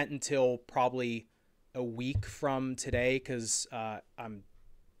going to get sent until probably a week from today, because I'm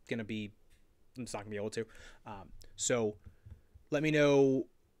just not going to be able to. So let me know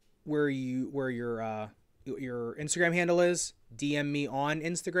where your Instagram handle is. DM me on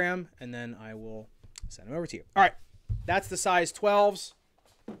Instagram, and then I will send them over to you. All right, that's the size 12s.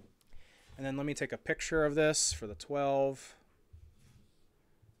 And then let me take a picture of this for the 12.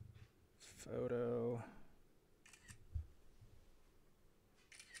 Photo.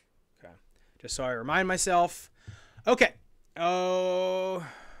 Okay, just so I remind myself. Okay. Oh,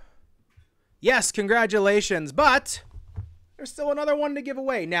 yes, congratulations, but there's still another one to give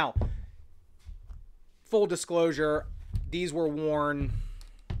away. Now, full disclosure, these were worn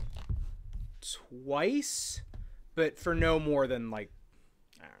twice, but for no more than, like,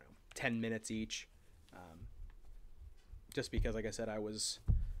 I don't know, 10 minutes each. Just because, like I said, I was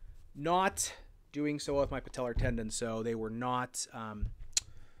not doing so well with my patellar tendon, so they were not, yeah,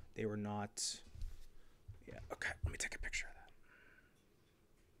 okay, let me take a picture of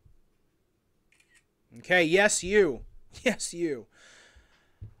that. Okay, yes, you. Yes, you.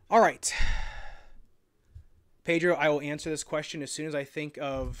 All right. Pedro, I will answer this question as soon as I think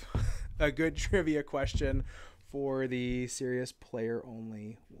of a good trivia question for the Serious Player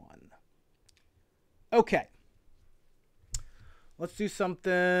Only 1. Okay. Let's do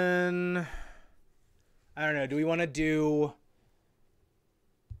something. I don't know. Do we want to do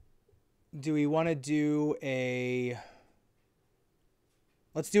a...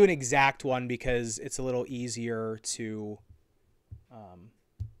 Let's do an exact one because it's a little easier to...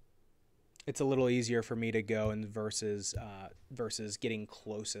 it's a little easier for me to go and versus getting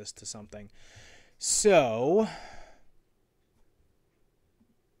closest to something. So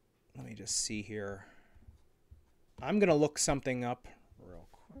let me just see here. I'm going to look something up real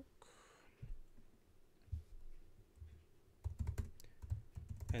quick.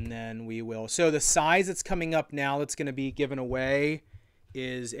 And then we will. So the size that's coming up now that's going to be given away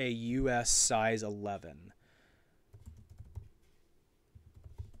is a US size 11.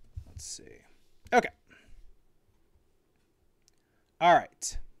 Let's see. Okay. All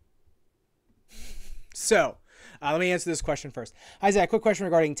right. So let me answer this question first. Hi, Zach. Quick question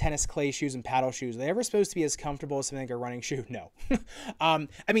regarding tennis clay shoes and paddle shoes. Are they ever supposed to be as comfortable as something like a running shoe? No. I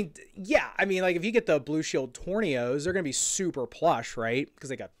mean, yeah. I mean, like if you get the Blue Shield Tornios, they're going to be super plush, right? Because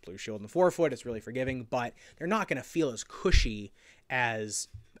they got Blue Shield in the forefoot. It's really forgiving, but they're not going to feel as cushy as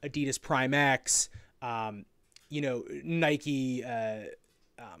Adidas Prime X, Nike,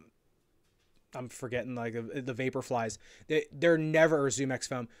 I'm forgetting like the Vaporflies. They're never, or Zoom X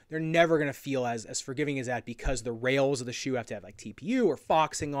Foam. They're never going to feel as forgiving as that because the rails of the shoe have to have like TPU or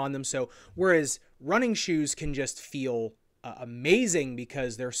foxing on them. So whereas running shoes can just feel amazing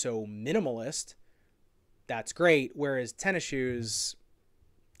because they're so minimalist, that's great. Whereas tennis shoes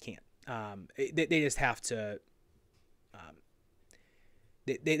can't. They just have to.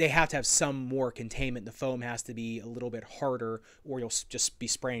 They have to have some more containment. The foam has to be a little bit harder or you'll just be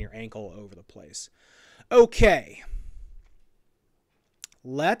spraying your ankle over the place. Okay.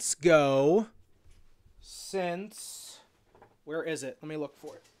 Let's go. Where is it? Let me look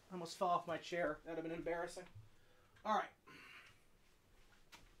for it. I almost fell off my chair. That would have been embarrassing. All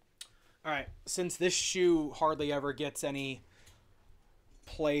right. Since this shoe hardly ever gets any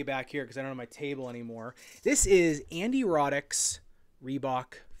play back here because I don't have my table anymore. This is Andy Roddick's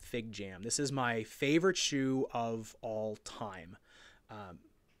Reebok Fig Jam. This is my favorite shoe of all time.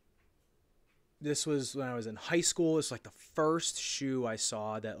 This was when I was in high school. It's like the first shoe I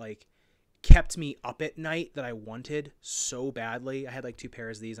saw that like kept me up at night that I wanted so badly. I had like 2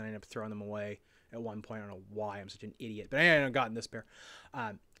 pairs of these and I ended up throwing them away at one point. I don't know why. I'm such an idiot, but I ended up gotten this pair.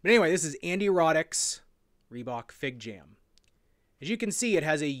 But anyway, this is Andy Roddick's Reebok Fig Jam. As you can see, it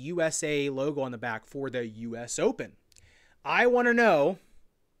has a USA logo on the back for the US Open. I want to know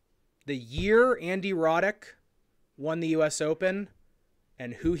the year Andy Roddick won the U.S. Open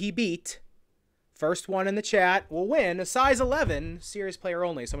and who he beat. First one in the chat will win a size 11 serious player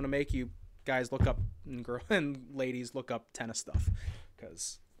only. So I'm going to make you guys look up and ladies look up tennis stuff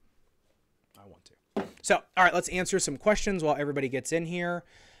because I want to. So, all right, let's answer some questions while everybody gets in here.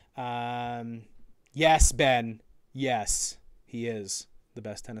 Yes, Ben. Yes, he is the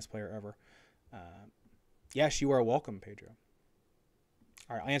best tennis player ever. Yes, you are welcome, Pedro.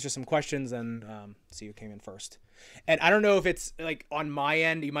 All right, I'll answer some questions and see who came in first. And I don't know if it's like on my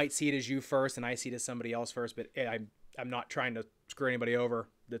end, you might see it as you first and I see it as somebody else first, but I'm not trying to screw anybody over.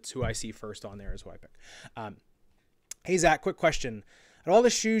 That's who I see first on there is who I pick. Hey, Zach, quick question. Out of all the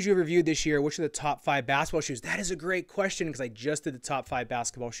shoes you reviewed this year, which are the top 5 basketball shoes? That is a great question because I just did the top 5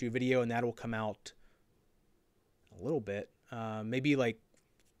 basketball shoe video and that will come out a little bit. Maybe like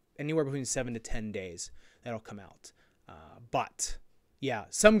anywhere between 7 to 10 days. That'll come out. But yeah,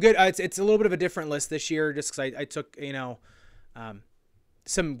 some good, it's a little bit of a different list this year just because I took,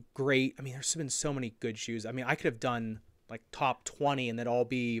 some great, I mean, there's been so many good shoes. I mean, I could have done like top 20 and they'd all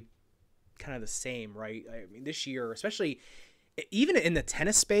be kind of the same, right? I mean, this year, especially even in the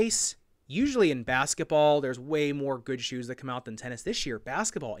tennis space, usually in basketball, there's way more good shoes that come out than tennis. This year,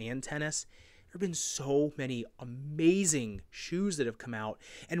 basketball and tennis, there have been so many amazing shoes that have come out.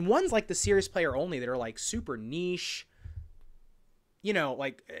 And ones like the Serious Player Only that are like super niche,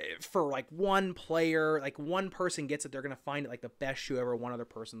 like for like one player, like one person gets it, they're going to find it like the best shoe ever. One other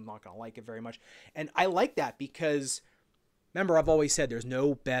person's not going to like it very much. And I like that because remember, I've always said there's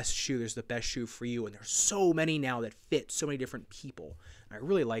no best shoe. There's the best shoe for you. And there's so many now that fit so many different people. And I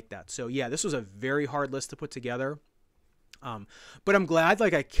really like that. So yeah, this was a very hard list to put together. But I'm glad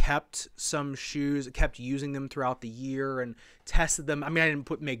like I kept some shoes, kept using them throughout the year and tested them. I mean, I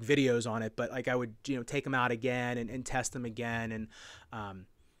didn't make videos on it, but like I would, take them out again and test them again. And,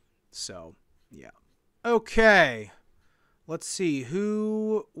 so yeah. Okay. Let's see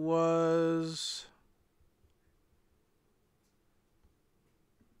who was,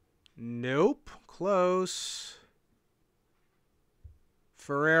 nope. Close.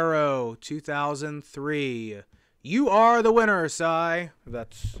 Ferrero, 2003. You are the winner, Cy.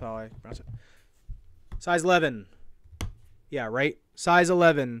 That's how I pronounce it. Size 11. Yeah, right? Size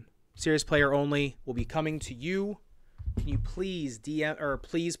 11. Serious player only will be coming to you. Can you please DM or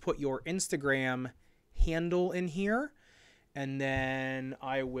please put your Instagram handle in here, and then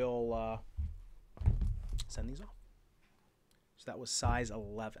I will send these off. So that was size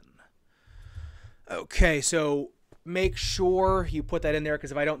 11. Okay, so make sure you put that in there,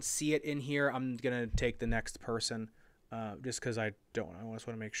 because if I don't see it in here, I'm gonna take the next person, just because I don't. I just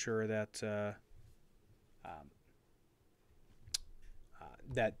want to make sure that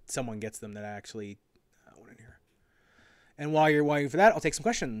that someone gets them that I actually went in here. And while you're waiting for that, I'll take some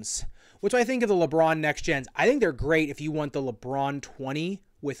questions. What do I think of the LeBron next gens? I think they're great if you want the LeBron 20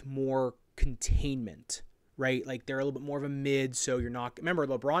 with more containment, right? Like they're a little bit more of a mid, so you're not. Remember,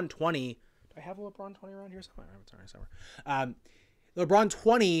 LeBron 20. Do I have a LeBron 20 around here somewhere? Sorry, somewhere. LeBron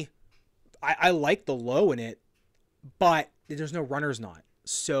 20, I like the low in it, but there's no runner's knot.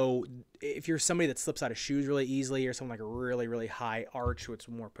 So if you're somebody that slips out of shoes really easily, or someone like a really, really high arch, so it's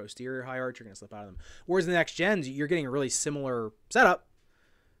more posterior high arch, you're going to slip out of them. Whereas in the next gens, you're getting a really similar setup.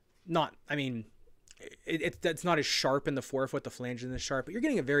 It's not as sharp in the forefoot, the flange isn't as sharp, but you're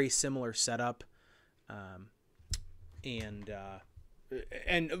getting a very similar setup. And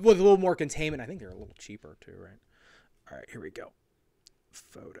with a little more containment. I think they're a little cheaper too, right? All right, here we go.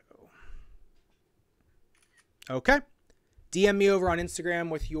 Photo. Okay. DM me over on Instagram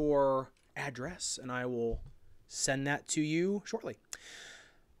with your address, and I will send that to you shortly.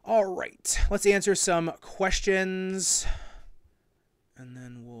 All right, let's answer some questions, and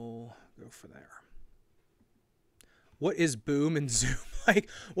then we'll go for there. What is Boom and Zoom like?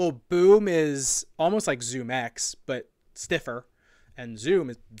 Well, Boom is almost like Zoom X, but stiffer, and Zoom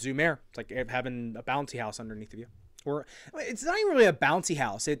is Zoom Air. It's like having a bouncy house underneath of you. Or it's not even really a bouncy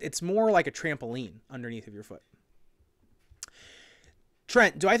house. It's more like a trampoline underneath of your foot.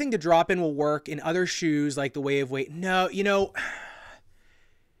 Trent, do I think the drop-in will work in other shoes like the Wave Weight? No,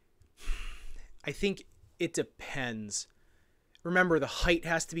 I think it depends. Remember, the height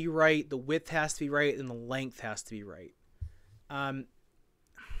has to be right, the width has to be right, and the length has to be right. I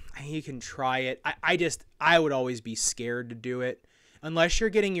think you can try it. I would always be scared to do it. Unless you're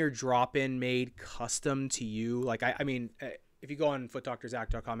getting your drop-in made custom to you. Like, I mean, if you go on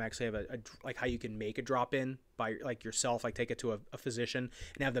footdoctorzac.com, I actually have like how you can make a drop-in by like yourself, like take it to a physician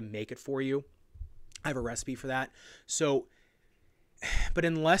and have them make it for you. I have a recipe for that. So, but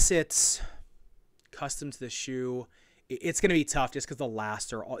unless it's custom to the shoe, it's going to be tough just because the lasts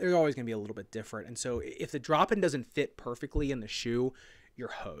they're always going to be a little bit different. And so if the drop-in doesn't fit perfectly in the shoe, you're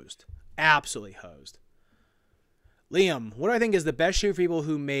hosed. Absolutely hosed. Liam, what do I think is the best shoe for people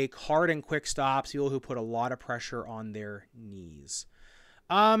who make hard and quick stops, people who put a lot of pressure on their knees?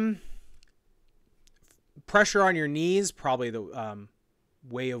 Pressure on your knees, probably the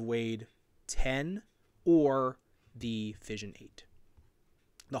Way of Wade 10 or the Fission 8.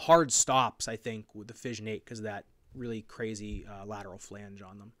 The hard stops, I think, with the Fission 8 because of that really crazy lateral flange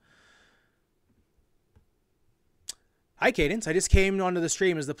on them. Hi, Cadence. I just came onto the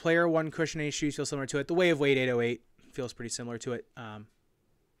stream. Does the Player 1 cushion any shoes feel similar to it? The Way of Wade 808 feels pretty similar to it.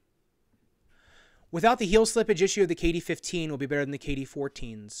 Without the heel slippage issue of the KD15 will be better than the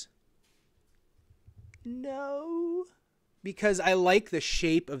KD14s. No, because I like the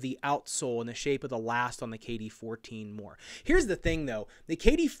shape of the outsole and the shape of the last on the KD14 more. Here's the thing, though. The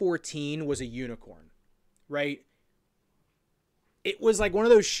KD14 was a unicorn, right? It was like one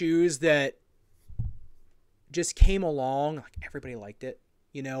of those shoes that just came along. Like everybody liked it,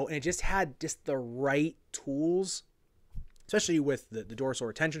 and it just had just the right tools, especially with the dorsal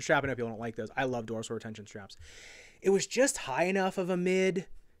retention strap. I know people don't like those. I love dorsal retention straps. It was just high enough of a mid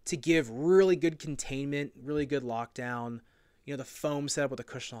to give really good containment, really good lockdown. The foam setup with the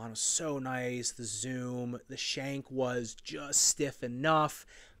cushion on was so nice. The zoom, the shank was just stiff enough.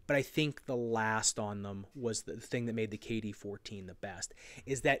 But I think the last on them was the thing that made the KD14 the best,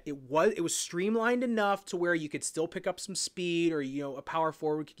 is that it was streamlined enough to where you could still pick up some speed, or, a power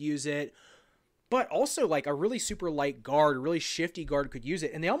forward could use it. But also, like, a really super light guard, a really shifty guard could use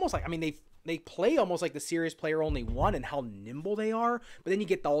it. And they almost they play almost like the Serious Player Only 1 and how nimble they are. But then you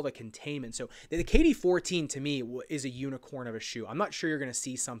get all the containment. So the KD14 to me is a unicorn of a shoe. I'm not sure you're going to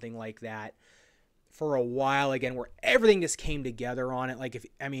see something like that for a while again, where everything just came together on it. Like, put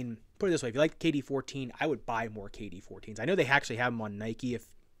it this way, if you like KD14, I would buy more KD14s. I know they actually have them on Nike.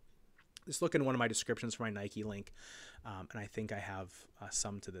 Just look in one of my descriptions for my Nike link. And I think I have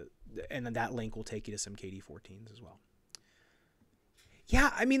some and then that link will take you to some KD14s as well. Yeah,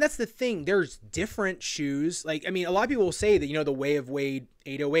 I mean, that's the thing. There's different shoes. Like, I mean, a lot of people will say that, you know, the Way of Wade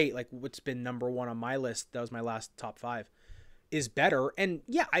 808, like what's been #1 on my list, that was my last top 5, is better. And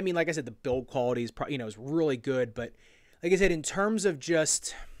yeah, I mean, like I said, the build quality is, you know, is really good. But like I said, in terms of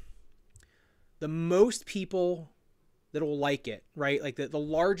just the most people that will like it, right? Like the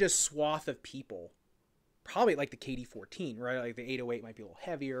largest swath of people probably like the KD14, right? Like the 808 might be a little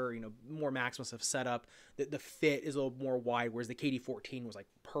heavier, you know, more Maximus of setup. The fit is a little more wide, whereas the KD14 was like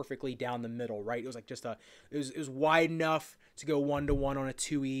perfectly down the middle, right? It was like just it was wide enough to go 1-to-1 on a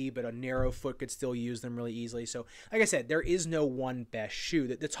 2E, but a narrow foot could still use them really easily. So like I said, there is no one best shoe.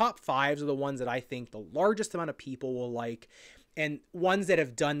 The top 5s are the ones that I think the largest amount of people will like, and ones that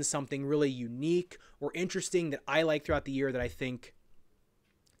have done something really unique or interesting that I like throughout the year that I think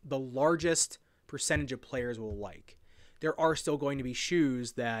the largest percentage of players will like. There are still going to be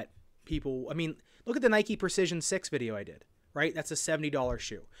shoes that people, I mean, look at the Nike Precision 6 video I did, right? That's a $70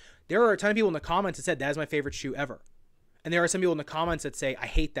 shoe. There are a ton of people in the comments that said that is my favorite shoe ever. And there are some people in the comments that say, I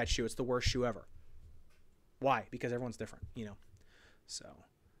hate that shoe. It's the worst shoe ever. Why? Because everyone's different, you know? So,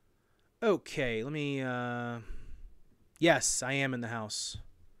 okay, let me, yes, I am in the house.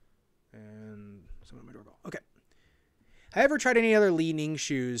 And someone at my doorbell. Okay. Have I ever tried any other Li-Ning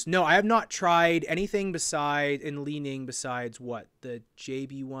shoes? No, I have not tried anything in Li-Ning besides what? The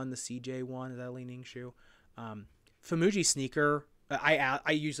JB1, the CJ1, is that a Li-Ning shoe? Famuji sneaker.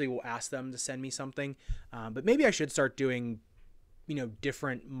 I usually will ask them to send me something, but maybe I should start doing, you know,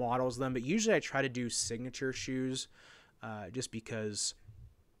 different models of them. But usually I try to do signature shoes, just because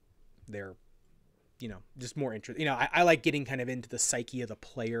they're, you know, just more interesting. You know, I like getting kind of into the psyche of the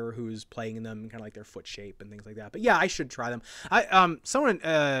player who's playing in them, and kind of like their foot shape and things like that. But yeah, I should try them. Someone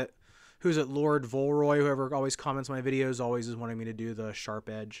who's at Lord Volroy, whoever always comments on my videos, always is wanting me to do the sharp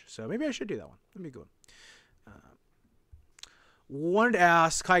edge. So maybe I should do that one. That'd be a good one. Wanted to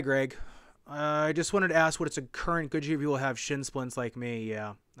ask, hi Greg. I just wanted to ask what it's a current good shoe people have shin splints like me.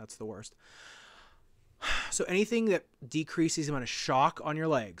 Yeah, that's the worst. So anything that decreases the amount of shock on your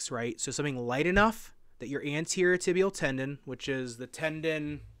legs, right? So something light enough that your anterior tibial tendon, which is the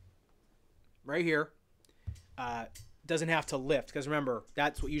tendon right here, doesn't have to lift. Because remember,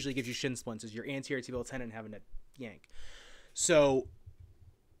 that's what usually gives you shin splints, is your anterior tibial tendon having to yank. So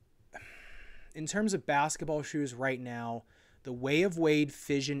in terms of basketball shoes right now, the Way of Wade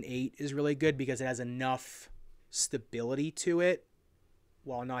Fission 8 is really good because it has enough stability to it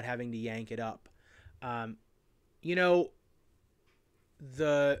while not having to yank it up. You know,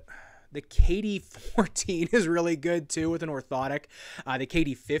 the KD14 is really good too with an orthotic. The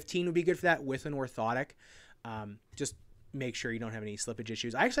KD15 would be good for that with an orthotic. Just make sure you don't have any slippage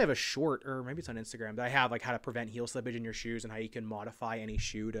issues. I actually have a short, or maybe it's on Instagram, that I have like how to prevent heel slippage in your shoes and how you can modify any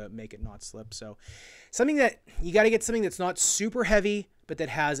shoe to make it not slip. So something that you got to get something that's not super heavy, but that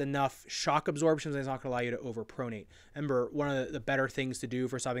has enough shock absorption that's not going to allow you to overpronate. Remember, one of the better things to do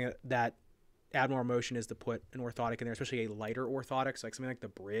for something that abnormal motion is to put an orthotic in there, especially a lighter orthotic, like something like the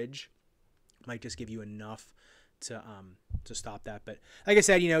Bridge might just give you enough to stop that. But like I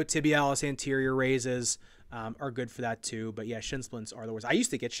said, you know, tibialis anterior raises are good for that too. But yeah, shin splints are the worst. I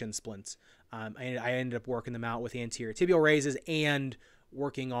used to get shin splints. I ended up working them out with anterior tibial raises and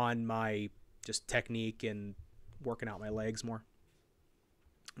working on my just technique and working out my legs more.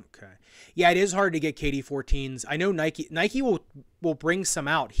 Okay. Yeah, it is hard to get KD14s. I know Nike will bring some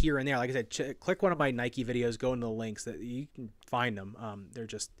out here and there. Like I said, click one of my Nike videos, go into the links that you can find them. They're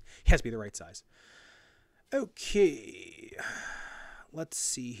just, it has to be the right size. Okay. Let's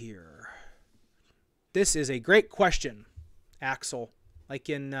see here. This is a great question, Axel. Like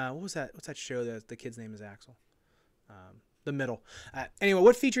in, what was that? What's that show that the kid's name is Axel? The Middle. Anyway,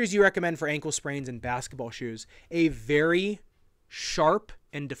 what features do you recommend for ankle sprains in basketball shoes? A very sharp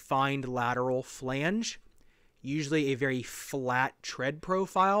and defined lateral flange, usually a very flat tread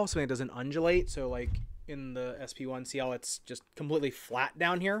profile, something that doesn't undulate. So like in the SP1, see how it's just completely flat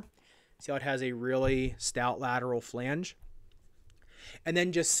down here? See how it has a really stout lateral flange? And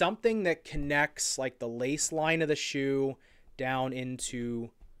then just something that connects like the lace line of the shoe down into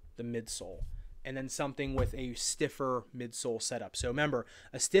the midsole. And then something with a stiffer midsole setup. So remember,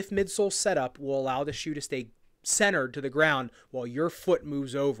 a stiff midsole setup will allow the shoe to stay centered to the ground while your foot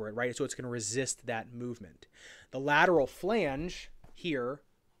moves over it, right? So it's going to resist that movement. The lateral flange here,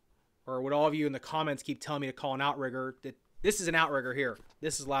 or what all of you in the comments keep telling me to call an outrigger, that this is an outrigger here.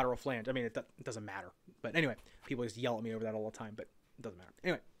 This is lateral flange. I mean, it doesn't matter. But anyway, people just yell at me over that all the time, but it doesn't matter.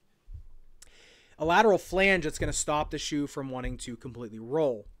 Anyway, a lateral flange that's going to stop the shoe from wanting to completely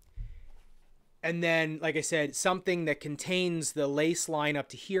roll. And then, like I said, something that contains the lace line up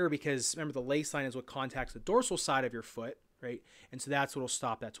to here, because remember the lace line is what contacts the dorsal side of your foot, right? And so that's what will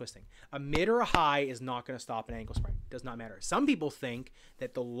stop that twisting. A mid or a high is not going to stop an ankle sprain. It does not matter. Some people think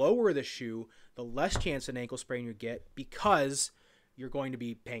that the lower the shoe, the less chance an ankle sprain you get because you're going to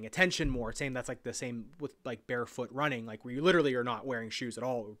be paying attention more. Saying that's like the same with like barefoot running, like where you literally are not wearing shoes at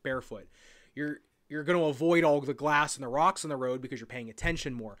all, barefoot. You're going to avoid all the glass and the rocks on the road because you're paying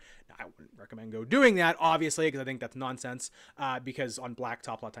attention more. Now, I wouldn't recommend go doing that, obviously, because I think that's nonsense. Because on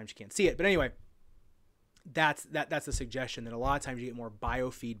blacktop, a lot of times you can't see it. But anyway, that's the suggestion, that a lot of times you get more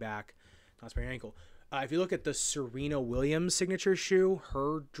biofeedback, not spraining ankle. If you look at the Serena Williams signature shoe,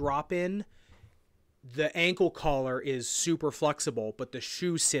 her drop-in, the ankle collar is super flexible, but the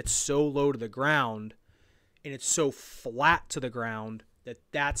shoe sits so low to the ground and it's so flat to the ground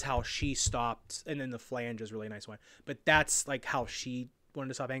that's how she stopped. And then the flange is really a nice one, but that's like how she wanted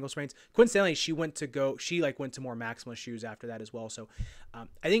to stop ankle sprains. Coincidentally, she went to more maximalist shoes after that as well. So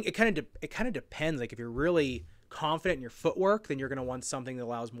I think it kind of depends. Like if you're really confident in your footwork, then you're going to want something that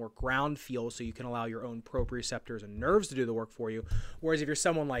allows more ground feel so you can allow your own proprioceptors and nerves to do the work for you. Whereas if you're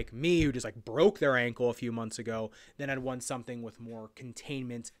someone like me who just like broke their ankle a few months ago, then I'd want something with more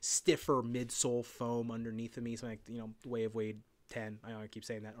containment, stiffer midsole foam underneath of me, something like, the Way of Wade 10. I know I keep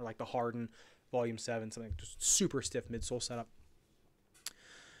saying that, or like the Harden Volume 7, something just super stiff midsole setup.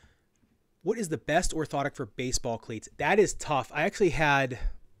 What is the best orthotic for baseball cleats? That is tough. I actually had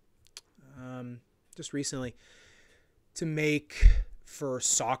just recently to make for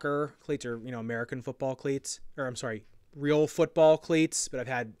soccer cleats, or American football cleats, or I'm sorry, real football cleats, but I've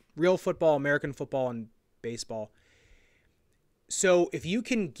had real football, American football, and baseball. So if you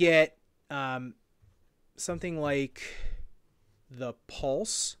can get something like the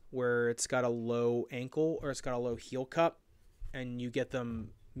Pulse, where it's got a low ankle or it's got a low heel cup, and you get them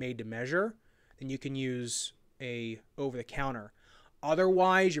made to measure, then you can use a over the counter.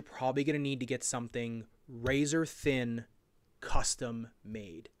 Otherwise, you're probably going to need to get something razor thin, custom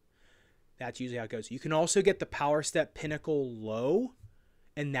made. That's usually how it goes. You can also get the Power Step Pinnacle Low,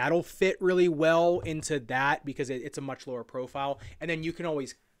 and that'll fit really well into that because it's a much lower profile. And then you can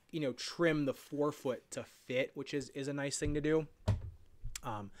always, trim the forefoot to fit, which is a nice thing to do.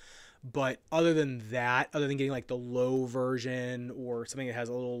 But other than that, other than getting like the low version or something that has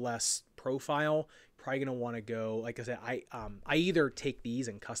a little less profile, probably going to want to go, like I said, I either take these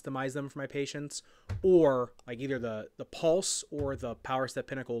and customize them for my patients, or like either the Pulse or the Power Step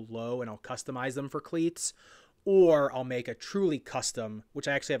Pinnacle Low, and I'll customize them for cleats, or I'll make a truly custom, which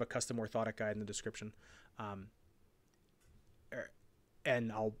I actually have a custom orthotic guide in the description.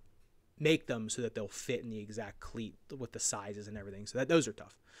 And I'll make them so that they'll fit in the exact cleat with the sizes and everything. So those are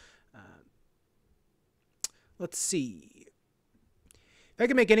tough. Let's see. If I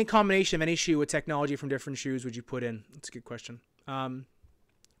could make any combination of any shoe with technology from different shoes, would you put in? That's a good question. Well,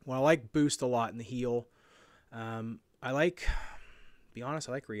 I like Boost a lot in the heel. I like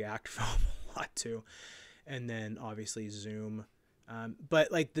React Foam a lot too. And then obviously Zoom.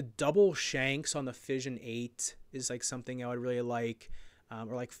 But like the double shanks on the Fission 8 is like something I would really like.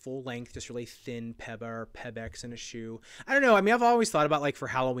 Or like full length, just really thin Peba or Pebex in a shoe. I don't know. I mean, I've always thought about like for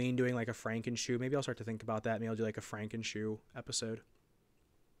Halloween doing like a Franken shoe. Maybe I'll start to think about that. Maybe I'll do like a Franken shoe episode.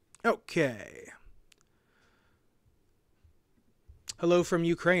 Okay. Hello from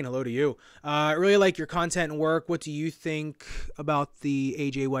Ukraine. Hello to you. I really like your content and work. What do you think about the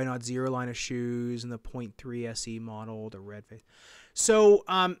AJ Why Not Zero line of shoes and the 0.3 SE model, the red face? So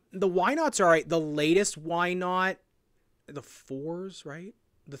the Why Nots are all right. The latest Why Not, the 4s, right?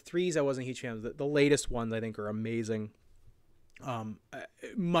 The 3s I wasn't a huge fan of. The latest ones I think are amazing.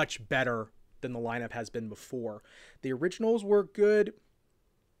 Much better than the lineup has been before. The originals were good,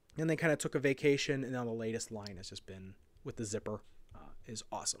 and they kind of took a vacation, and now the latest line has just been with the zipper. Is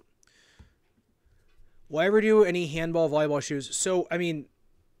awesome. Will I ever do any handball, volleyball shoes? So, I mean,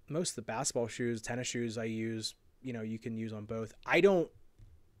 most of the basketball shoes, tennis shoes I use, you can use on both. I don't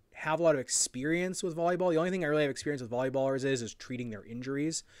have a lot of experience with volleyball. The only thing I really have experience with volleyballers is treating their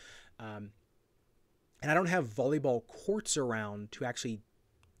injuries. And I don't have volleyball courts around to actually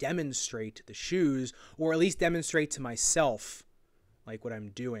demonstrate the shoes, or at least demonstrate to myself like what I'm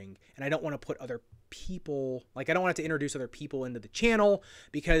doing. And I don't want to put other people, like I don't want to introduce other people into the channel,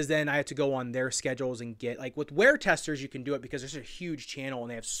 because then I have to go on their schedules and get, like with Wear Testers, you can do it because there's a huge channel and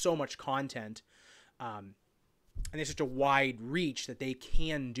they have so much content. And there's such a wide reach that they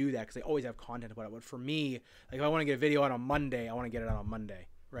can do that because they always have content about it. But for me, like if I want to get a video out on Monday, I want to get it out on Monday,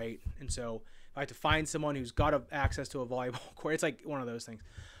 right? And so if I have to find someone who's got access to a volleyball court, it's like one of those things.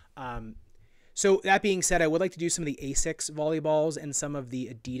 So that being said, I would like to do some of the Asics volleyballs and some of the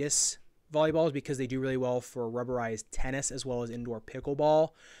Adidas volleyballs because they do really well for rubberized tennis as well as indoor pickleball.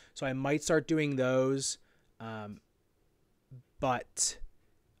 So I might start doing those. but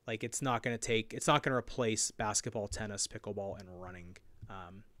like it's not going to replace basketball, tennis, pickleball, and running.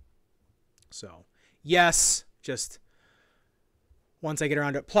 So yes, just once I get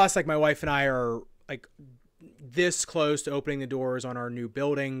around to it. Plus, like my wife and I are like this close to opening the doors on our new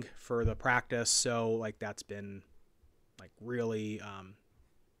building for the practice. So like that's been like really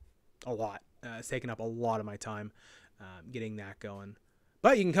a lot. It's taken up a lot of my time getting that going.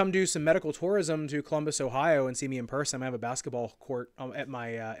 But you can come do some medical tourism to Columbus, Ohio, and see me in person. I'm gonna have a basketball court at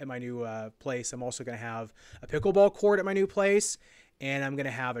my new place. I'm also gonna have a pickleball court at my new place, and I'm gonna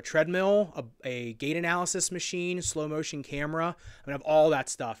have a treadmill, a gait analysis machine, slow motion camera. I'm gonna have all that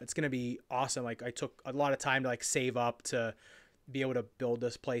stuff. It's gonna be awesome. Like I took a lot of time to like save up to be able to build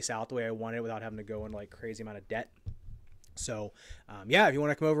this place out the way I wanted it without having to go into like crazy amount of debt. So yeah, if you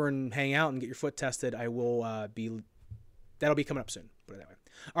want to come over and hang out and get your foot tested, I will that'll be coming up soon. Put it that way.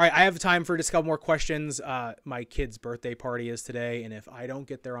 All right, I have time for just a couple more questions. My kid's birthday party is today, and if I don't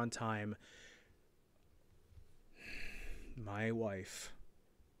get there on time, my wife,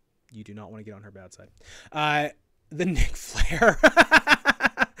 you do not want to get on her bad side. The Nick Flair.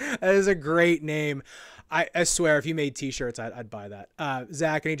 That is a great name. I swear, if you made t-shirts, I'd buy that.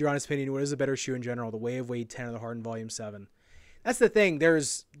 Zach, I need your honest opinion. What is a better shoe in general? The Wave Weight 10 or the Harden Volume 7? That's the thing.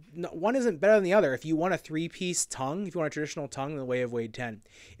 One isn't better than the other. If you want a 3-piece tongue, if you want a traditional tongue, then the Wave Weight 10.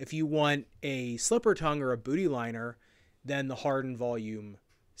 If you want a slipper tongue or a booty liner, then the Harden Volume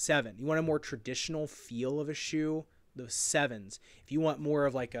 7. You want a more traditional feel of a shoe, the 7s. If you want more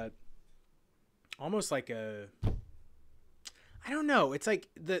of like almost like I don't know. It's like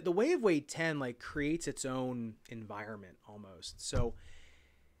the Wave Weight 10 like creates its own environment almost. So,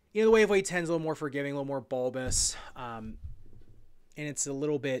 the Wave Weight 10 is a little more forgiving, a little more bulbous. And it's a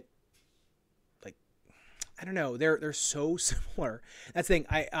little bit like, I don't know. They're so similar. That's the thing.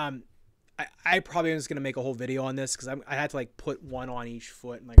 I probably am just going to make a whole video on this because I had to like put one on each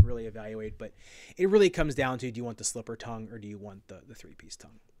foot and like really evaluate, but it really comes down to, do you want the slipper tongue or do you want the 3-piece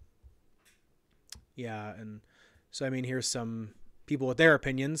tongue? Yeah. And so, I mean, here's some people with their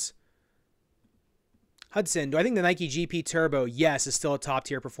opinions. Hudson, do I think the Nike GP Turbo, yes, is still a top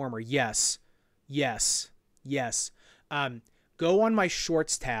tier performer? Yes. Yes. Yes. Go on my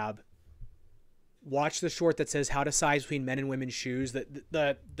shorts tab, watch the short that says how to size between men and women's shoes.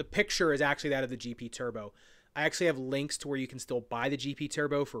 The picture is actually that of the GP Turbo. I actually have links to where you can still buy the GP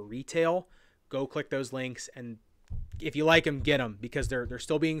Turbo for retail. Go click those links, and if you like them, get them, because they're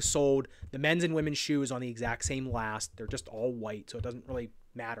still being sold. The men's and women's shoes on the exact same last. They're just all white, so it doesn't really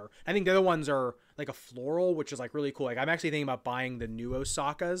matter. I think the other ones are like a floral, which is like really cool. Like I'm actually thinking about buying the new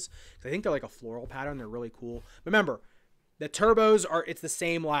Osakas because I think they're like a floral pattern. They're really cool. Remember, the turbos it's the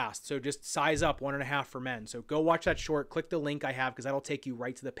same last. So just size up 1.5 for men. So go watch that short, click the link I have, because that'll take you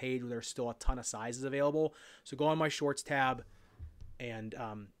right to the page where there's still a ton of sizes available. So go on my shorts tab and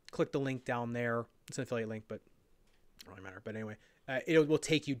click the link down there. It's an affiliate link, but it doesn't really matter. But anyway, it will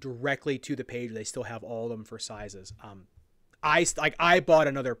take you directly to the page where they still have all of them for sizes. I bought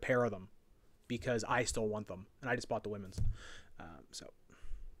another pair of them because I still want them, and I just bought the women's. So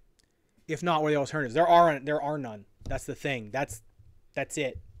if not, what are the alternatives? There are none. That's the thing. That's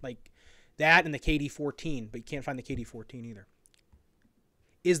it. Like that and the KD14, but you can't find the KD14 either.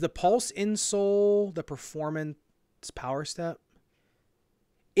 Is the Pulse insole the Performance Power Step?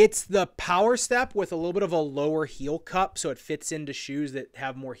 It's the Power Step with a little bit of a lower heel cup, so it fits into shoes that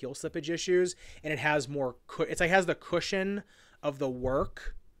have more heel slippage issues, and it has more. It's like it has the cushion of the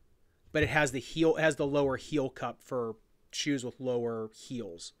work, but it has the lower heel cup for shoes with lower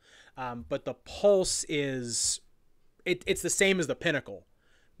heels. But the Pulse is it's the same as the Pinnacle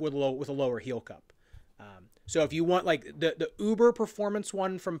with a lower heel cup. So if you want like the Uber performance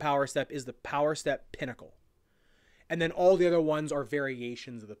one from Power Step is the Power Step Pinnacle. And then all the other ones are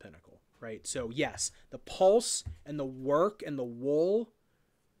variations of the Pinnacle, right? So yes, the Pulse and the Work and the Wool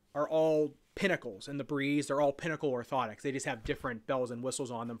are all Pinnacles, and the Breeze, they're all Pinnacle orthotics. They just have different bells and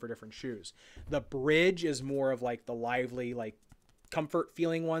whistles on them for different shoes. The Bridge is more of like the lively, like comfort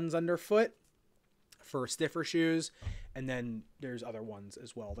feeling ones underfoot for stiffer shoes. And then there's other ones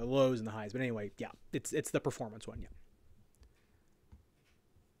as well, the lows and the highs. But anyway, yeah, it's the performance one, yeah.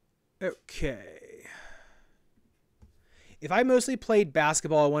 Okay. If I mostly played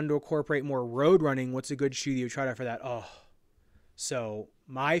basketball, I wanted to incorporate more road running, what's a good shoe that you tried out for that? Oh, so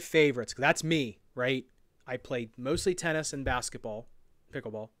my favorites, 'cause that's me, right? I played mostly tennis and basketball,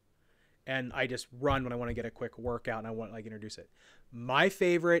 pickleball, and I just run when I want to get a quick workout and I want to like introduce it. My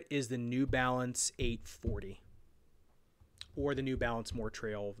favorite is the New Balance 840 or the New Balance More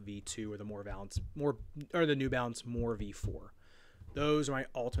Trail V2 or the New Balance More V4. Those are my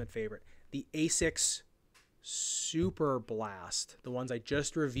ultimate favorite. The Asics Super Blast, the ones I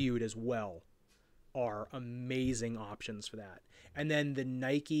just reviewed as well, are amazing options for that. And then the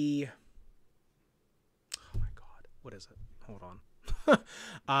Nike, oh my God, what is it? Hold on.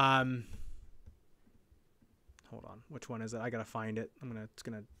 Hold on. Which one is it? I got to find it. It's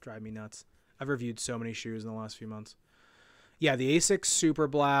going to drive me nuts. I've reviewed so many shoes in the last few months. Yeah, the Asics Super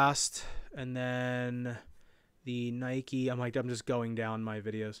Blast, and then the Nike. I'm just going down my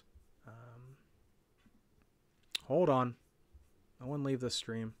videos. Hold on. No one leave the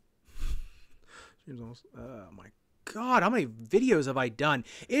stream. Oh my God, how many videos have I done?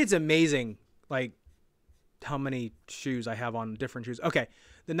 It's amazing, like, how many shoes I have on different shoes. Okay,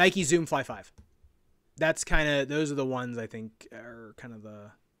 the Nike Zoom Fly 5. That's those are the ones I think are kind of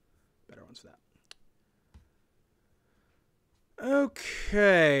the better ones for that.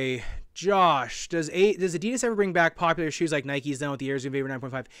 Okay, Josh, does Adidas ever bring back popular shoes like Nike's done with the Air Zoom Vapor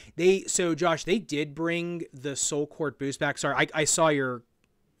 9.5? Josh, they did bring the Sole Court Boost back. Sorry, I saw your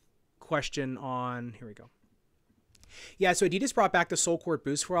question on, here we go. Yeah, so Adidas brought back the Sole Court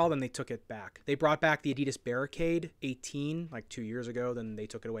Boost for a while, then they took it back. They brought back the Adidas Barricade 18 like 2 years ago, then they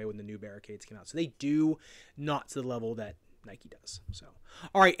took it away when the new Barricades came out. So they do, not to the level that Nike does. So,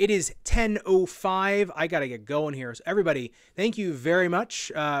 all right, it is 10:05. I got to get going here. So everybody, thank you very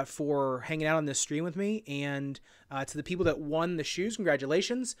much for hanging out on this stream with me. And to the people that won the shoes,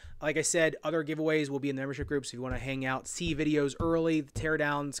 congratulations. Like I said, other giveaways will be in the membership group. So if you want to hang out, see videos early, the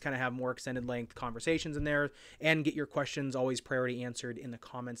teardowns kind of have more extended length conversations in there, and get your questions always priority answered in the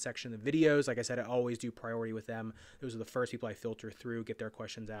comments section of the videos. Like I said, I always do priority with them. Those are the first people I filter through, get their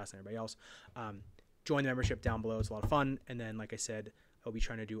questions asked, and everybody else. Join the membership down below. It's a lot of fun. And then, like I said, I'll be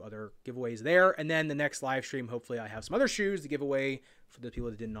trying to do other giveaways there. And then the next live stream, hopefully I have some other shoes to give away for the people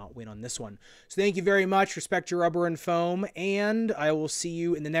that did not win on this one. So thank you very much. Respect your rubber and foam. And I will see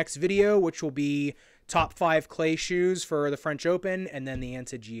you in the next video, which will be top 5 clay shoes for the French Open, and then the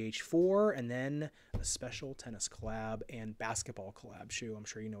Anta GH4, and then a special tennis collab and basketball collab shoe. I'm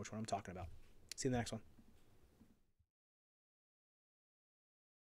sure you know which one I'm talking about. See you in the next one.